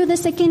stung you the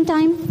second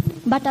time?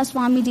 But as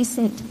Swamiji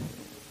said,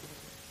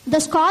 the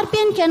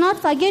scorpion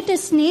cannot forget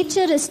its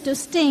nature is to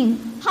sting.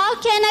 How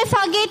can I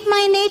forget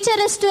my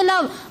nature is to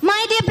love?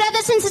 My dear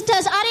brothers and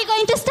sisters, are you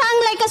going to sting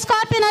like a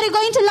scorpion? Are you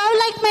going to love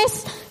like my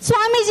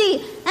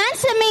Swamiji?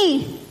 Answer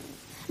me.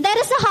 There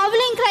is a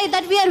howling cry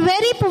that we are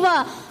very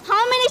poor.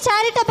 How many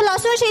charitable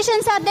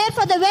associations are there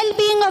for the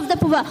well-being of the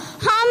poor?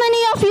 How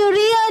many of you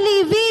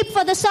really weep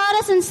for the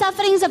sorrows and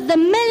sufferings of the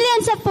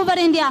millions of poor in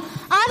India?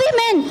 Are we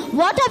men?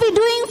 What are we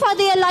doing for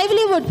their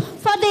livelihood,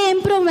 for their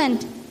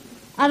improvement?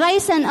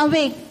 Arise and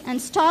awake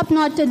and stop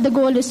not till the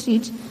goal is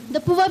reached. The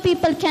poor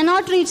people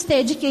cannot reach the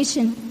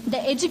education. The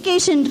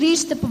education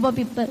reaches the poor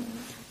people.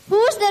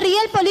 Who is the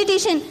real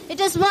politician? It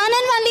is one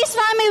and only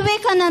Swami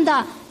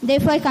Vivekananda.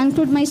 Therefore, I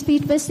conclude my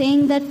speech by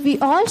saying that we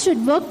all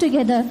should work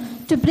together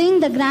to bring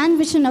the grand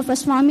vision of a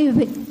Swami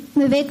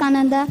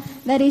Vivekananda,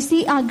 where we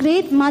see our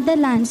great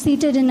motherland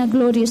seated in a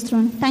glorious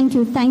throne. Thank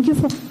you. Thank you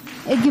for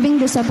giving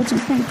this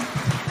opportunity.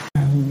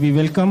 Thank you. We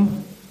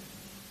welcome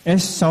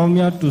S.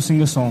 Soumya to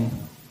sing a song.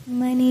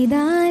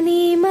 மனிதானி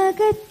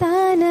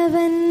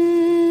மகத்தானவன்,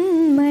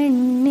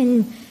 மண்ணில்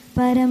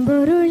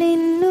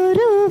பரம்பொருளின்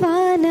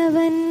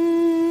உருவானவன்.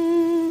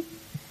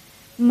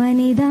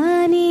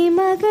 மனிதானி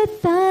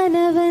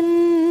மகத்தானவன்,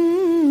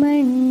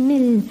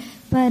 மண்ணில்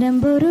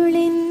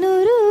பரம்பொருளின்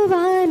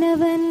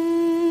உருவானவன்.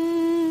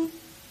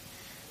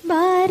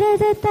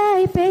 பாரத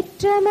தாய்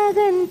பெற்ற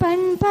மகன்,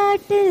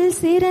 பண்பாட்டில்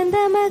சிறந்த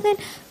மகன்,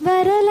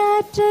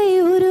 வரலாற்றை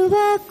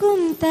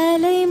உருவாக்கும்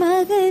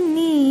தலைமகன்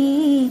நீ.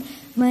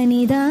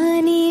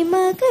 மனிதானி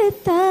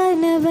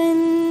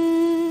மகத்தானவன்.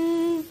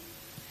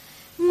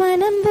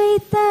 மனம்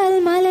வைத்தால்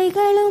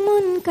மலைகளும்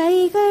உன்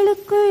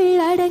கைகளுக்குள்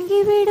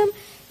அடங்கிவிடும்.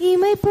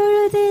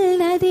 இமைப்பொழுதில்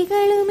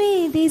நதிகளுமே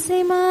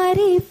திசை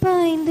மாறி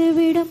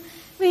பாய்ந்துவிடும்.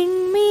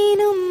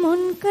 விண்மீனும்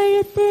உன்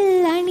கழுத்தில்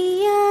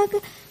அணியாக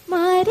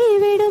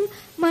மாறிவிடும்.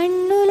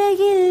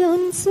 மண்ணுலகில்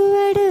உன்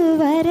சுவடு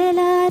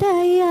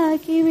வரலாறாயாகிவிடும்.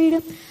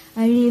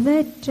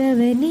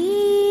 அழிவற்றவனே,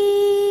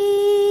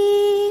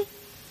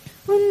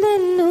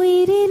 உந்தன்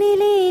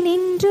உயிரினிலே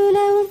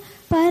நின்றுலவும்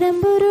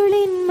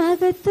பரம்பொருளின்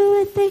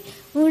மகத்துவத்தை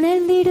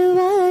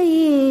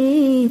உணர்ந்திடுவாயே.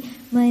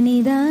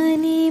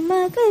 மனிதானி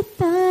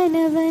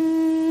மகத்தானவன்.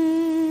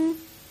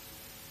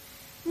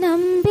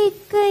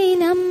 நம்பிக்கை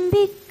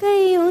நம்பிக்கை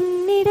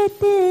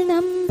உன்னிடத்தில்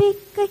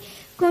நம்பிக்கை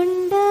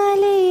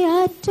கொண்டாலே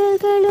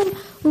ஆற்றல்களும்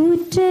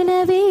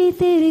ஊற்றெனவே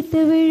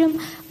தெரித்து விழும்.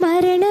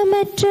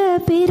 மரணமற்ற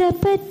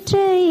பிறப்பற்ற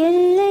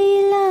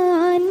எல்லையில்லா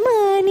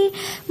ஆன்மானி.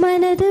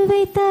 மனது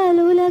வைத்தால்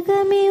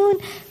உலகமே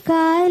உன்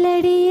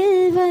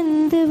காலடியில்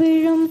வந்து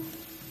விழும்.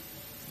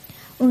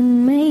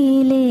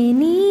 உண்மையிலே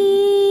நீ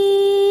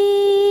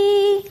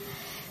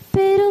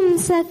பெரும்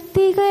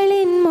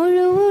சக்திகளின்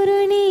முழு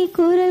உருணி.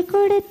 குரல்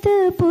கொடுத்து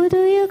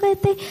புது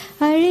யுகத்தை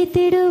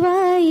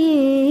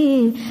அழைத்திடுவாயே.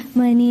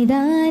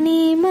 மனிதானி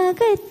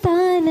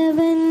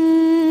மகத்தானவன்.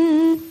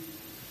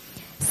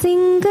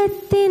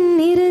 சிங்கத்தின்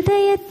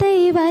இருதயத்தை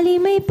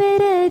வலிமை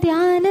பெற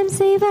தியானம்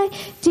செய்வாய்.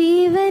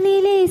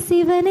 ஜீவனிலே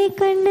சிவனை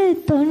கண்டு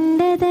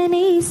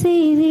தொண்டதனை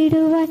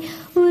செய்திடுவாய்.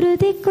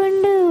 உறுதி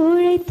கொண்டு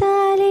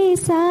உழைத்தாலே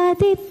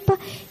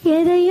சாதிப்பாய்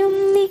எதையும்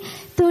நீ.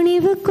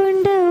 துணிவு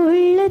கொண்ட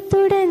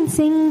உள்ளத்துடன்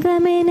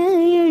சிங்கமென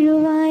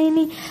எழுவாய்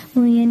நீ.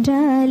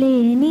 முயன்றாலே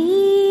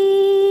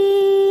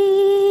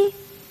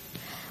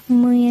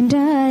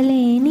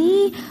நீ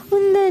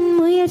உந்தன்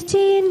முயற்சி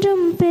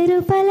என்றும்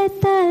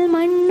பெருபலத்தால்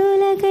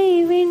மண்ணுலகை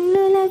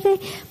விண்ணுலகை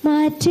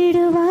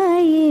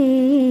மாற்றிடுவாயே.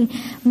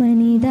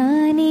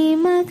 மனிதானே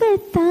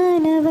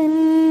மகத்தானவன்,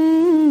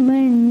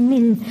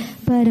 மண்ணில்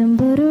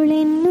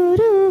பரம்பொருளின்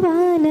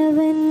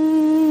உருவானவன்.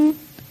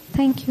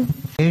 தேங்க்யூ.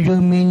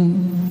 எழுமின்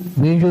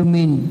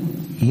விழுமின்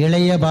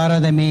இளைய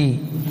பாரதமே,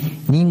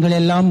 நீங்கள்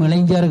எல்லாம்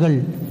இளைஞர்கள்.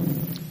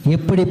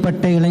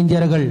 எப்படிப்பட்ட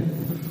இளைஞர்கள்?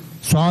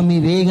 சுவாமி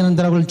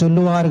விவேகானந்தர் அவர்கள்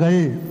சொல்லுவார்கள்,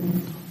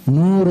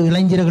 100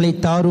 இளைஞர்களை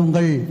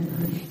தாருங்கள்,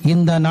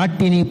 இந்த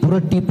நாட்டினை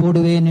புரட்டி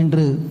போடுவேன்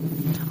என்று.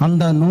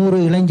 அந்த 100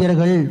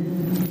 இளைஞர்கள்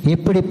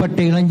எப்படிப்பட்ட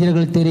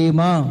இளைஞர்கள்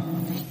தெரியுமா?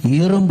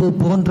 இரும்பு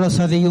போன்ற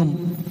சதையும்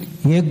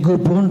எஃகு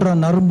போன்ற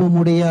நரம்பும்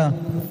உடைய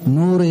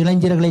 100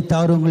 இளைஞர்களை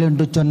தாருங்கள்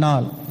என்று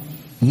சொன்னால்,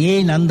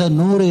 ஏன் அந்த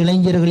 100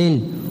 இளைஞர்களில்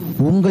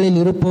உங்களில்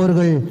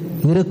இருப்பவர்கள்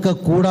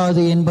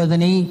இருக்கக்கூடாது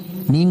என்பதனை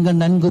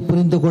நீங்கள் நன்கு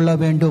புரிந்து கொள்ள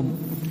வேண்டும்.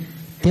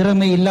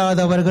 திறமை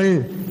இல்லாதவர்கள்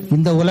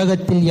இந்த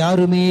உலகத்தில்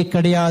யாருமே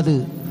கிடையாது.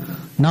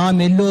 நாம்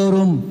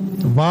எல்லோரும்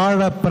வாழ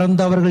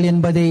பிறந்தவர்கள்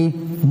என்பதை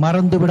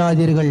மறந்து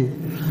விடாதீர்கள்.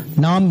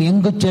 நாம்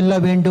எங்கு செல்ல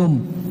வேண்டும்?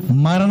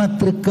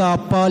 மரணத்திற்கு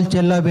அப்பால்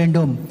செல்ல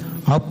வேண்டும்.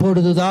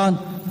 அப்பொழுதுதான்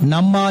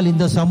நம்மால்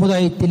இந்த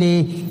சமுதாயத்திலே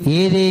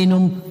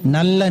ஏதேனும்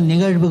நல்ல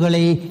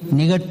நிகழ்வுகளை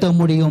நிகழ்த்த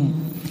முடியும்.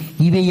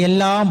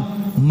 இவையெல்லாம்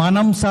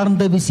மனம்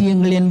சார்ந்த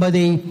விஷயங்கள்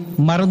என்பதை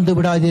மறந்து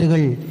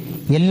விடாதீர்கள்.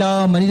 எல்லா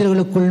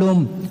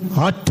மனிதர்களுக்குள்ளும்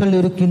ஆற்றல்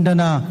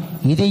இருக்கின்றன,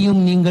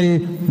 இதையும் நீங்கள்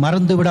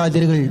மறந்து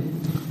விடாதீர்கள்.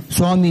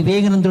 சுவாமி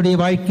விவேகானந்தருடைய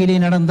வாழ்க்கையிலே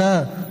நடந்த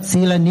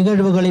சில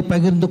நிகழ்வுகளை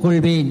பகிர்ந்து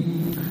கொள்வேன்.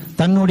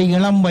 தன்னுடைய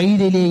இளம்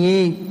வயதிலேயே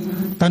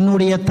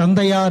தன்னுடைய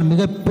தந்தையார்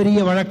மிகப்பெரிய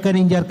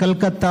வழக்கறிஞர்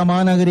கல்கத்தா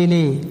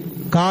மாநகரிலே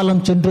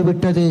காலம் சென்று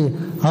விட்டது.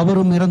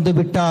 அவரும் இறந்து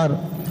விட்டார்.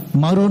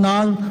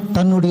 மறுநாள்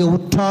தன்னுடைய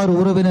உற்றார்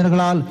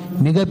உறவினர்களால்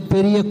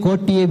மிகப்பெரிய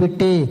கோட்டையை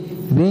விட்டு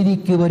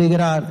வீதிக்கு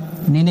வருகிறார்.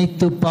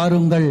 நினைத்து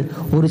பாருங்கள்,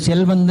 ஒரு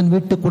செல்வந்தன்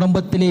வீட்டு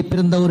குடும்பத்திலே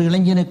பிறந்த ஒரு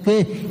இளைஞனுக்கு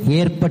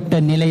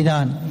ஏற்பட்ட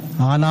நிலைதான்.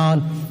 ஆனால்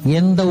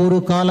எந்த ஒரு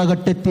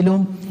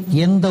காலகட்டத்திலும்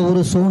எந்த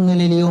ஒரு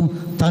சூழ்நிலையிலும்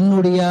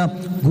தன்னுடைய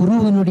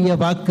குருவினுடைய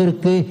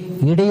வாக்கிற்கு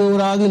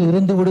இடையூறாக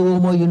இருந்து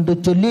விடுவோமோ என்று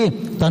சொல்லி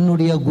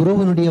தன்னுடைய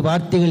குருவினுடைய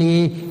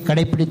வார்த்தைகளையே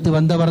கடைபிடித்து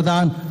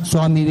வந்தவர்தான்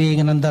சுவாமி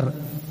விவேகானந்தர்.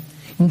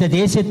 இந்த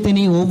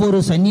தேசத்தினை ஒவ்வொரு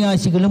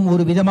சன்னியாசிகளும்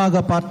ஒரு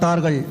விதமாக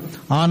பார்த்தார்கள்.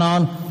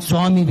 ஆனால்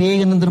சுவாமி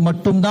விவேகானந்தர்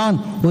மட்டும்தான்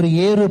ஒரு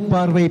ஏறு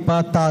பார்வை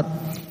பார்த்தார்.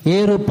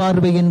 ஏறு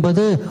பார்வை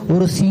என்பது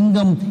ஒரு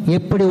சிங்கம்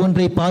எப்படி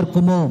ஒன்றை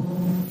பார்க்குமோ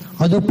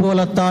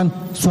அதுபோலத்தான்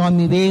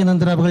சுவாமி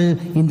விவேகானந்தர் அவர்கள்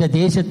இந்த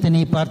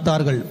தேசத்தினை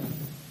பார்த்தார்கள்.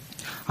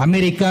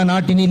 அமெரிக்கா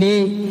நாட்டினிலே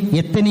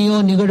எத்தனையோ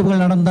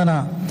நிகழ்வுகள் நடந்தன.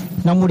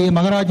 நம்முடைய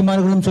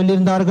மகாராஜ்மார்களும்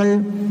சொல்லியிருந்தார்கள்,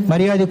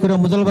 மரியாதைக்குரிய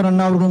முதல்வர்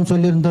அண்ணா அவர்களும்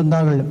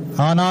சொல்லியிருந்தார்கள்.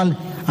 ஆனால்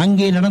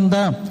அங்கே நடந்த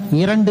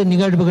 2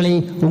 நிகழ்வுகளை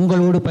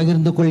உங்களோடு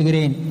பகிர்ந்து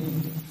கொள்கிறேன்.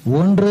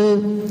 ஒன்று,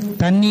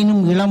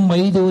 தன்னினும் இளம்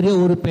வயதோரிய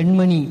ஒரு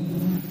பெண்மணி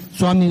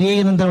சுவாமி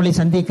விவேகானந்தர் அவர்களை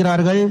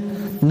சந்திக்கிறார்கள்.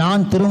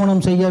 நான்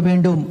திருமணம் செய்ய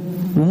வேண்டும்,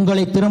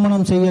 உங்களை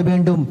திருமணம் செய்ய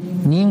வேண்டும்,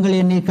 நீங்கள்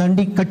என்னை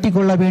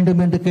கட்டிக்கொள்ள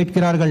வேண்டும் என்று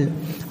கேட்கிறார்கள்.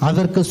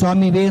 அதற்கு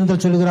சுவாமி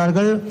விவேகானந்தர்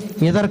சொல்கிறார்கள்,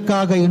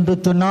 எதற்காக என்று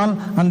சொன்னால்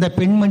அந்த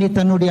பெண்மணி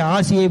தன்னுடைய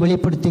ஆசையை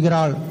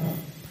வெளிப்படுத்துகிறாள்.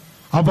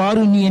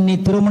 அவ்வாறு நீ என்னை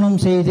திருமணம்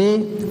செய்து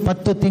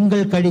 10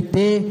 திங்கள்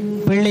கழித்து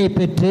பிள்ளை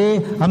பெற்று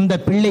அந்த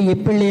பிள்ளை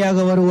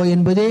எப்பிள்ளையாக வருவோ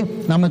என்பது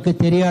நமக்கு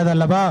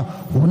தெரியாதல்லவா,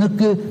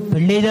 உனக்கு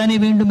பிள்ளைதானே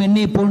வேண்டும்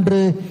என்னை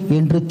போன்று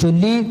என்று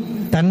சொல்லி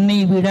தன்னை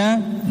விட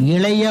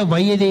இளைய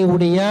வயதை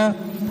உடைய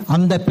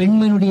அந்த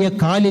பெண்மணியுடைய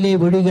காலிலே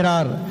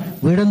விழுகிறார்.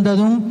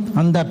 விழுந்ததும்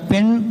அந்த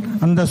பெண்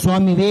அந்த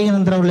சுவாமி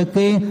விவேகானந்தர்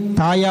அவர்களுக்கு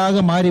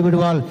தாயாக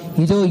மாறிவிடுவாள்.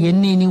 இதோ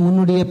என்னை நீ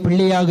உன்னுடைய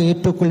பிள்ளையாக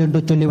ஏற்றுக்கொள்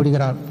என்று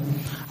சொல்லிவிடுகிறார்.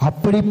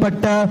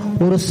 அப்படிப்பட்ட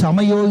ஒரு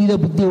சமயோகித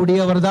புத்தி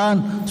உடையவர்தான்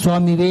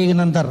சுவாமி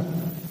விவேகானந்தர்.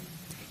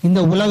 இந்த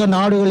உலக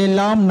நாடுகள்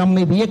எல்லாம்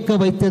நம்மை வியக்க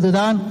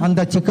வைத்ததுதான்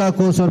அந்த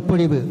சிக்காகோ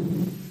சொற்பொழிவு.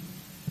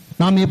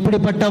 நாம்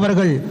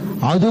எப்படிப்பட்டவர்கள்?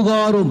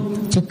 அதுகாரும்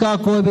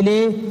சிக்காகோவிலே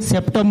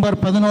செப்டம்பர்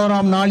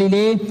 11ஆம்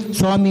நாளிலே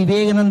சுவாமி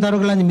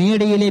விவேகானந்தர்கள் அந்த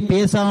மேடையிலே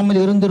பேசாமல்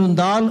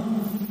இருந்திருந்தால்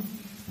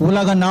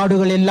உலக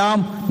நாடுகள்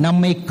எல்லாம்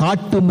நம்மை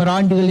காட்டு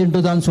மிராண்டிகள்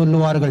என்றுதான்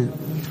சொல்லுவார்கள்.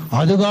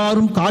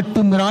 அதுகாரும் காட்டு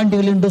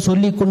மிராண்டிகள் என்று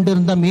சொல்லிக்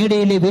கொண்டிருந்த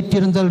மேடையிலே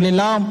வீற்றிருந்தவர்கள்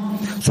எல்லாம்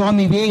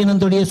சுவாமி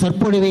விவேகானந்தருடைய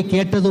சொற்பொழிவை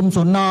கேட்டதும்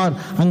சொன்னார்.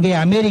 அங்கே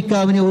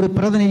அமெரிக்காவிலே ஒரு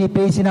பிரதிநிதி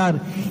பேசினார்,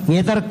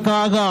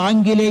 எதற்காக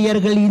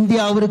ஆங்கிலேயர்கள்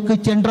இந்தியாவிற்கு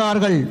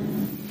சென்றார்கள்?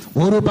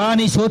 ஒரு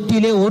பானை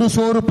சோற்றிலே ஒரு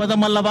சோறு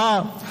பதம் அல்லவா?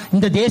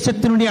 இந்த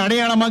தேசத்தினுடைய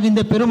அடையாளமாக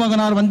இந்த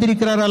பெருமகனார்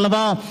வந்திருக்கிறார்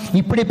அல்லவா?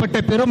 இப்படிப்பட்ட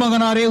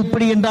பெருமகனாரே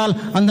இப்படி என்றால்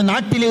அந்த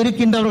நாட்டிலே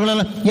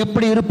இருக்கின்றவர்கள்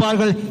எப்படி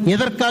இருப்பார்கள்?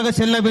 எதற்காக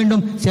செல்ல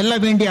வேண்டும்? செல்ல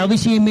வேண்டிய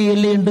அவசியமே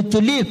இல்லை என்று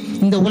சொல்லி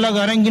இந்த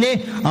உலக அரங்கிலே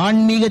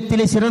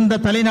ஆன்மீகத்திலே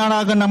சிறந்த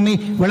தலைநாடாக நம்மை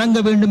விளங்க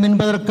வேண்டும்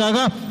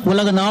என்பதற்காக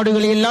உலக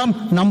நாடுகளை எல்லாம்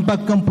நம்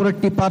பக்கம்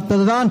புரட்டி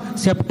பார்த்ததுதான்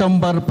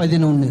செப்டம்பர்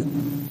 11.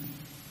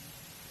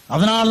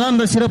 அதனால்தான்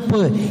இந்த சிறப்பு.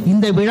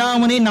 இந்த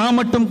விழாவினை நாம்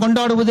மட்டும்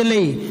கொண்டாடுவதில்லை,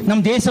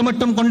 நம் தேசம்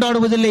மட்டும்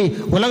கொண்டாடுவதில்லை,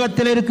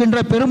 உலகத்தில் இருக்கின்ற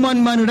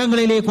பெரும்பான்மையான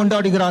இடங்களிலே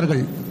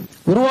கொண்டாடுகிறார்கள்.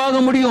 உருவாக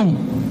முடியும்,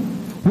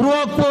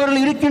 உருவாக்குபவர்கள்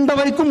இருக்கின்ற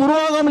வரைக்கும்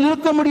உருவாகாமல்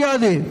இருக்க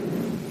முடியாது.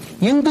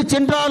 எங்கு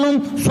சென்றாலும்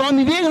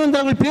சுவாமி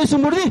விவேகானந்தர் அவர்கள்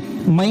பேசும்பொழுது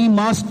மை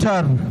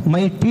மாஸ்டர்,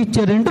 மை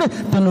டீச்சர் என்று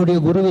தன்னுடைய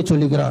குருவை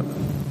சொல்லுகிறார்.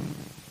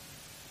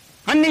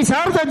 அன்னை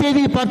சாரதா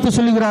தேவியை பார்த்து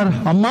சொல்லுகிறார்,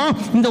 அம்மா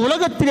இந்த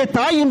உலகத்திலே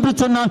தாய் என்று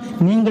சொன்னால்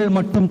நீங்கள்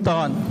மட்டும்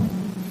தான்.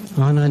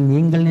 ஆனால்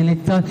நீங்கள்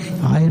நினைத்தால்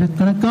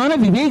ஆயிரக்கணக்கான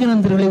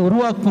விவேகானந்தர்களை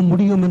உருவாக்க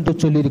முடியும் என்று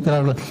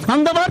சொல்லியிருக்கிறார்கள்.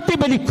 அந்த வார்த்தை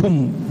பலிக்கும்,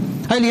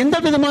 அதில் எந்த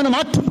விதமான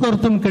மாற்றும்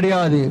கருத்தும்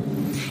கிடையாது.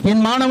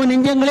 என் மாணவ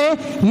நெஞ்சங்களே,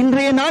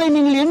 இன்றைய நாளை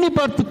நீங்கள் எண்ணி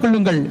பார்த்துக்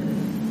கொள்ளுங்கள்.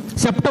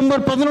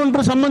 செப்டம்பர்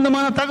 11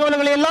 சம்பந்தமான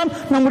தகவல்களை எல்லாம்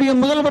நம்முடைய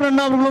முதல்வர்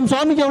அண்ணா அவர்களும்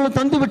சுவாமிஜி அவர்களும்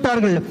தந்து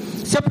விட்டார்கள்.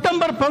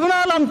 செப்டம்பர்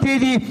 14ஆம்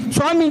தேதி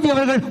சுவாமிஜி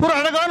அவர்கள் ஒரு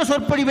அழகான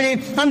சொற்பொழிவினை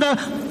அந்த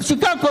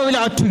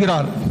சிக்காகோவில்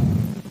ஆற்றுகிறார்.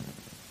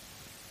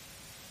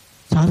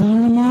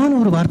 சாதாரணமான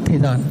ஒரு வார்த்தை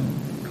தான்,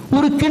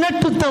 ஒரு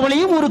கிணற்று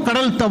தவளையும் ஒரு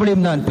கடல்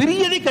தவளையும் தான்,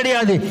 பெரியது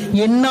கிடையாது.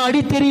 என்ன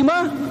அடி தெரியுமா?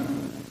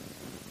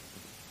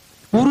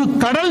 ஒரு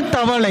கடல்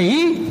தவளை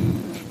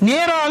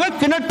நேராக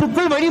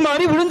கிணற்றுக்குள்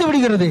வழிமாறி விழுந்து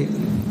விடுகிறது.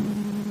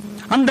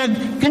 அந்த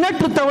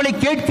கிணற்று தவளை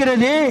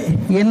கேட்கிறது,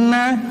 என்ன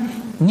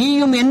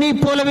நீயும் என்னை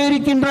போலவே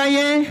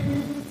இருக்கின்றாயே,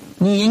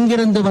 நீ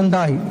எங்கிருந்து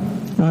வந்தாய்?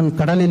 நான்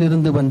கடலில்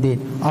இருந்து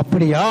வந்தேன்.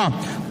 அப்படியா?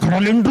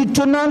 கடல் என்று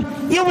சொன்னால்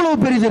எவ்வளவு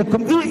பெரிது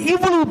இருக்கும்,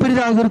 இவ்வளவு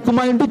பெரிதாக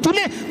இருக்குமா என்று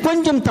சொல்லி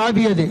கொஞ்சம்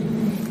தாவியது.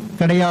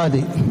 கிடையாது.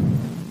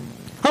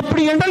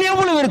 அப்படி என்றால்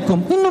எவ்வளவு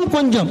இருக்கும்? இன்னும்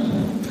கொஞ்சம்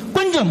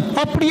கொஞ்சம்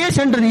அப்படியே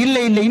சென்றது.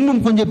 இல்லை இல்லை,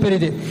 இன்னும் கொஞ்சம்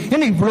பெரிது.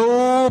 என்ன இவ்வளோ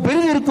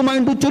பெரிது இருக்குமா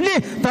என்று சொல்லி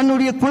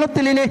தன்னுடைய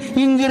குளத்திலே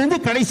இங்கிருந்து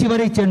கடைசி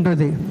வரை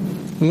சென்றது.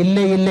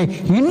 இல்லை இல்லை,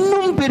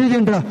 இன்னும் பெரிது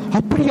என்றார்.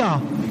 அப்படியா?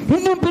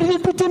 இன்னும் பெரிது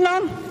என்று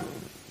சொன்னால்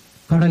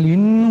கடல்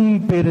இன்னும்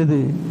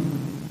பெரிது.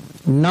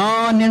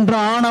 நான் என்ற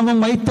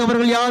ஆணவம்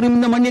வைத்தவர்கள் யாரும்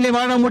இந்த மண்ணிலே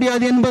வாழ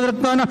முடியாது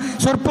என்பதற்கான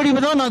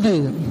சொற்பொழிவுதான் அது.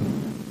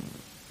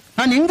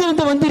 நான்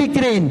எங்கிருந்து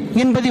வந்திருக்கிறேன்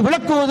என்பதை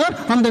விளக்குவதுதான்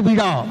அந்த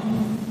விழா.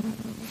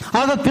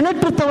 ஆக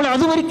கிணற்று தவளை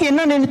அது வரைக்கும்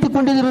என்ன நினைத்துக்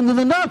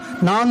கொண்டிருந்ததுன்னா,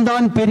 நான்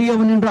தான்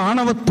பெரியவன் என்ற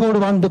ஆணவத்தோடு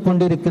வாழ்ந்து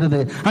கொண்டிருக்கிறது.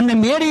 அந்த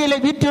மேடையில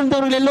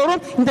வீற்றிருந்தவர்கள்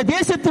எல்லோரும் இந்த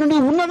தேசத்தினுடைய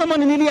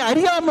உன்னதமான நிலையை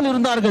அறியாமல்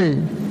இருந்தார்கள்.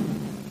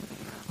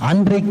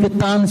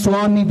 அன்றைக்குத்தான்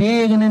சுவாமி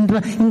விவேகன்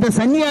என்ற இந்த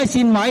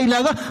சன்னியாசியின்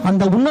வாயிலாக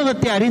அந்த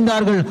உன்னதத்தை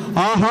அறிந்தார்கள்.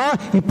 ஆஹா,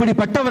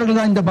 இப்படிப்பட்டவர்கள்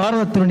தான் இந்த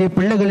பாரதத்தினுடைய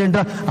பிள்ளைகள் என்ற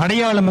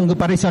அடையாளம் அங்கு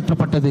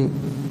பறைசாற்றப்பட்டது.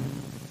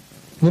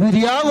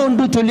 இறுதியாக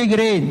ஒன்று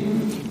சொல்லுகிறேன்,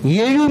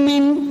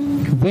 எழுமின்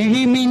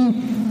விழிமின்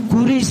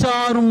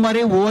குறிசாரும்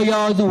வரை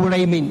ஓயாது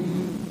உழைமின்.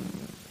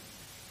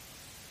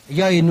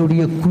 ஐயா,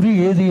 என்னுடைய குறி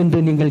ஏது என்று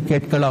நீங்கள்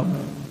கேட்கலாம்.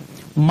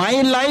 My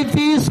life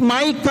is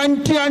my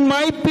country and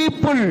my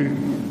people.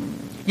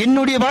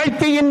 என்னுடைய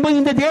வாழ்க்கை என்பது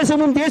இந்த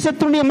தேசமும்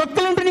தேசத்தினுடைய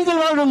மக்கள் என்று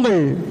நீங்கள்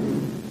வாழுங்கள்.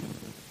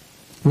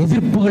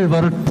 எதிர்ப்புகள்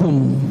வரட்டும்,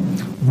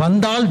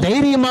 வந்தால்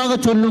தைரியமாக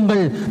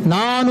சொல்லுங்கள்,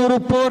 நான் ஒரு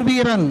போர்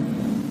வீரன்.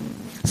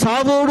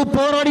 சாவோடு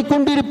போராடி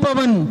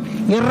கொண்டிருப்பவன்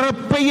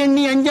இறப்பை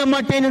எண்ணி அஞ்ச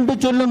மாட்டேன் என்று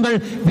சொல்லுங்கள்,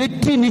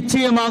 வெற்றி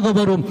நிச்சயமாக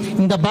வரும்.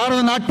 இந்த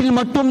பாரத நாட்டில்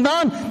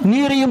மட்டும்தான்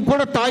நீரையும்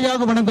கூட தாயாக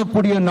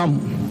வணங்கக்கூடிய நாம்.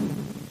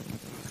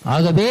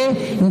 ஆகவே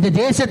இந்த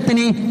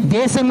தேசத்தினை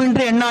தேசம்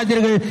என்று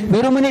எண்ணாதீர்கள்,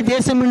 வெறுமனே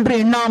தேசம் என்று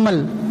எண்ணாமல்,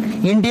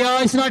 India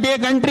is not a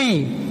country,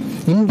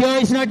 India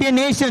is not a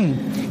nation,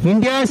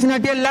 India is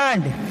not a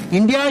land,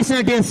 India is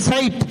not a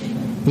side,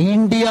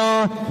 India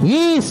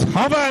is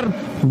our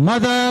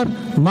mother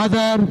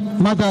mother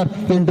mother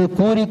என்று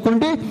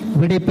கூறிக்கொண்டு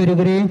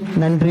விடைபெறுகிறேன்.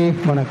 நன்றி,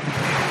 வணக்கம்.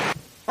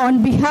 On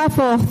behalf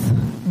of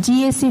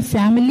GSC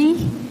family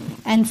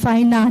and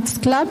Fine Arts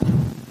Club,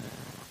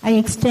 I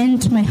extend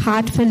my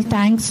heartfelt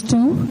thanks to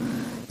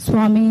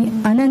Swami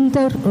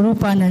Aanandha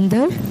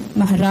Roopanandha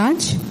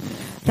Maharaj,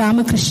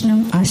 Ramakrishna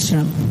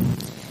Ashram,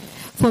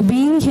 for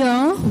being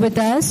here with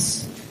us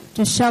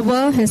to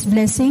shower his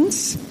blessings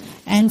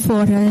and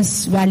for his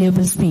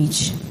valuable speech.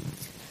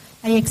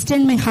 I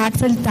extend my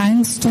heartfelt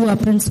thanks to our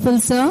principal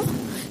sir,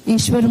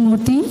 Ishwar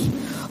Murthy,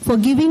 for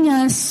giving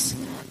us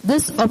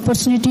this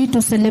opportunity to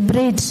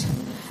celebrate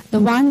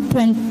the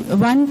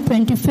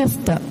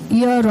 125th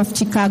year of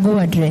Chicago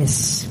address.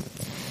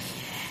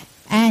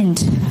 And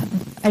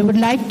I would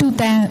like to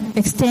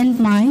extend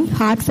my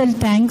heartfelt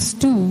thanks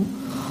to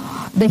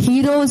the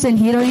heroes and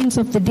heroines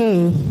of the day,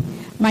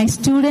 my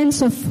students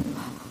of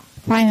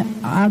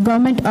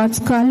Government Arts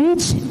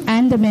College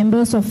and the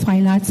members of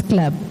Fine Arts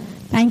Club.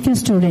 Thank you,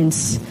 students,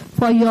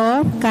 for your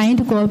kind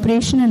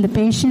cooperation and the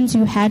patience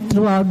you had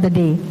throughout the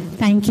day.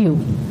 Thank you.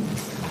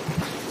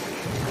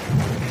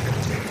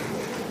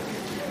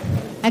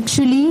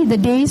 Actually, the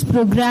day's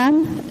program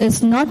is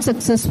not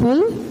successful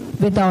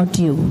without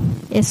you.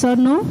 Yes or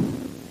no?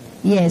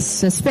 Yes.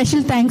 So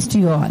special thanks to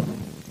you all.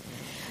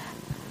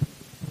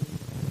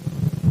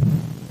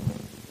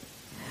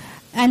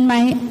 And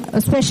my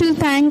special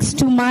thanks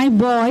to my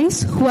boys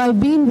who have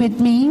been with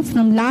me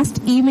from last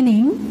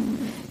evening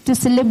to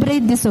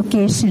celebrate this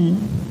occasion.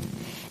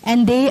 And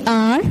they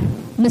are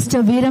Mr.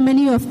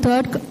 Veeramani of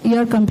 3rd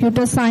year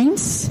Computer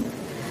Science.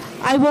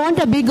 I want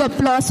a big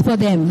applause for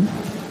them.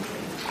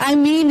 I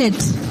mean it.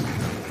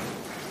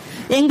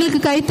 எங்களுக்கு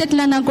கை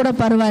தட்டலன்னா கூட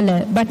பரவாயில்ல,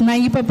 but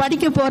நான் இப்ப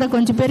படிக்க போற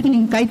கொஞ்சம் பேருக்கு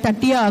நீங்க கை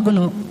தட்டியே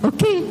ஆகணும்.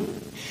 Okay.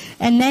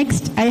 And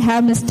next I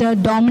have Mr.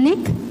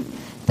 Dominic,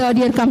 3rd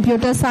year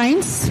Computer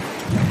Science.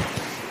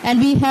 And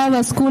we have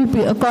a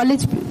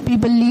college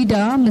people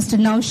leader, Mr.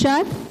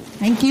 Naushad.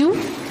 Thank you.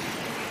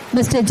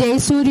 Mr.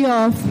 Jayasuriya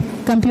of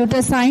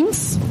Computer Science.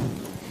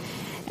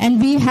 And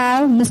we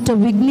have Mr.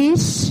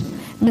 Vignesh,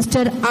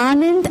 Mr.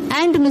 Anand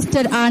and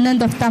Mr. Anand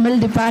of Tamil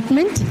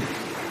Department.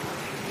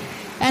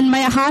 And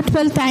my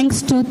heartfelt thanks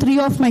to 3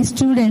 of my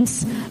students,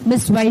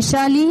 Ms.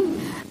 Vaishali,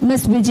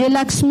 Ms.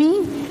 Vijayalakshmi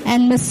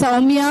and Ms.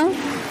 Soumya,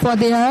 for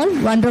their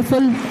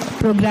wonderful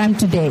program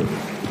today.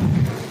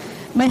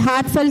 My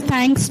heartfelt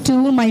thanks to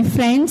my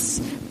friends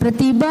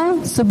Pratibha,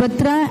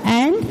 Subhatra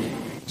and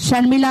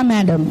Sharmila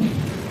madam.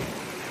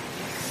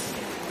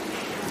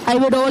 I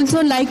would also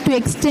like to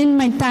extend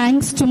my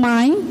thanks to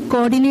my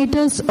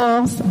coordinators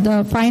of the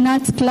Fine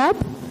Arts Club,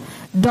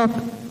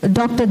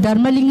 Dr.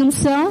 Dharmalingam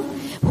sir,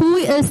 who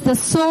is the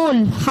soul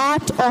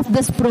heart of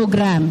this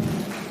program,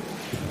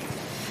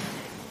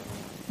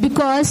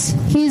 because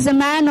he is a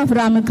man of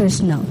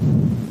Ramakrishna.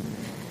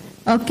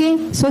 Okay,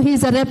 so he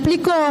is a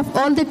replica of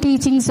all the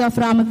teachings of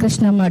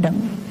Ramakrishna madam.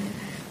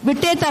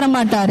 Vitte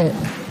taramataaru,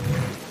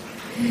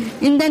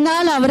 இந்த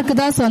நாள் அவருக்கு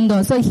தான்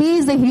சொந்தம். So he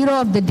is the hero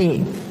of the day.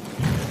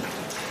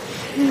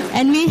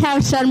 And we have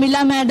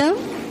Sharmila madam.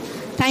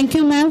 Thank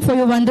you ma'am for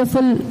your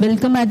wonderful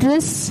welcome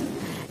address.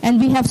 And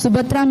we have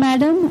Subhatra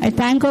madam. I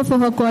thank her for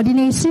her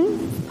coordination.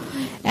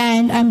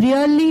 And I'm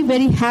really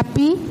very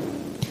happy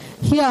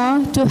here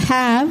to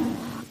have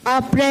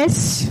our press,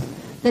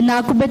 the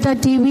Nakkubetta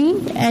TV,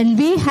 and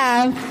we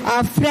have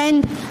our friend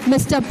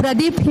Mr.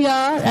 Pradeep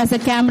here as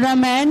a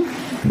cameraman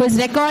who is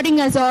recording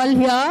us all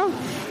here,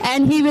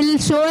 and he will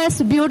show us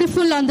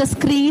beautiful on the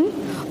screen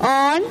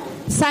on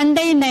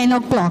Sunday 9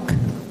 o'clock.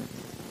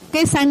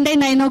 Okay, Sunday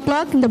 9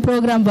 o'clock in the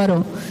program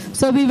varum.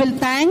 So we will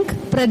thank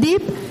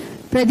Pradeep.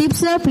 Pradeep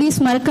sir, please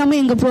marakama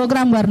inga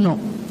program varno.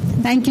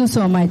 Thank you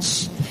so much.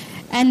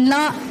 And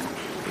now,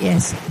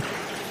 yes.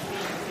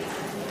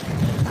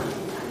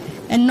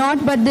 And not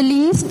but the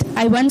least,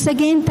 I once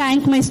again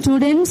thank my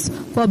students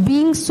for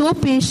being so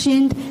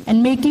patient and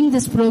making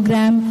this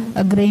program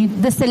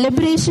the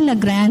celebration a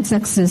grand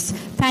success.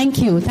 Thank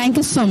you. Thank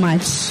you so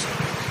much.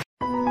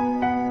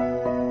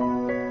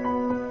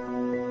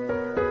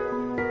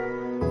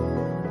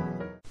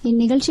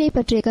 இந்நிகழ்ச்சியை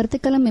பற்றிய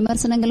கருத்துக்களும்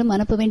விமர்சனங்களும்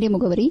அனுப்ப வேண்டிய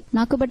முகவரி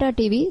நாக்குபெட்டா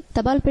TV,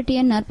 தபால் பெட்டி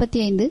எண்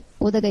 45,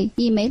 Udhagai.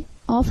 Email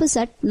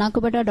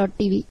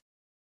office@nakkubetta.tv.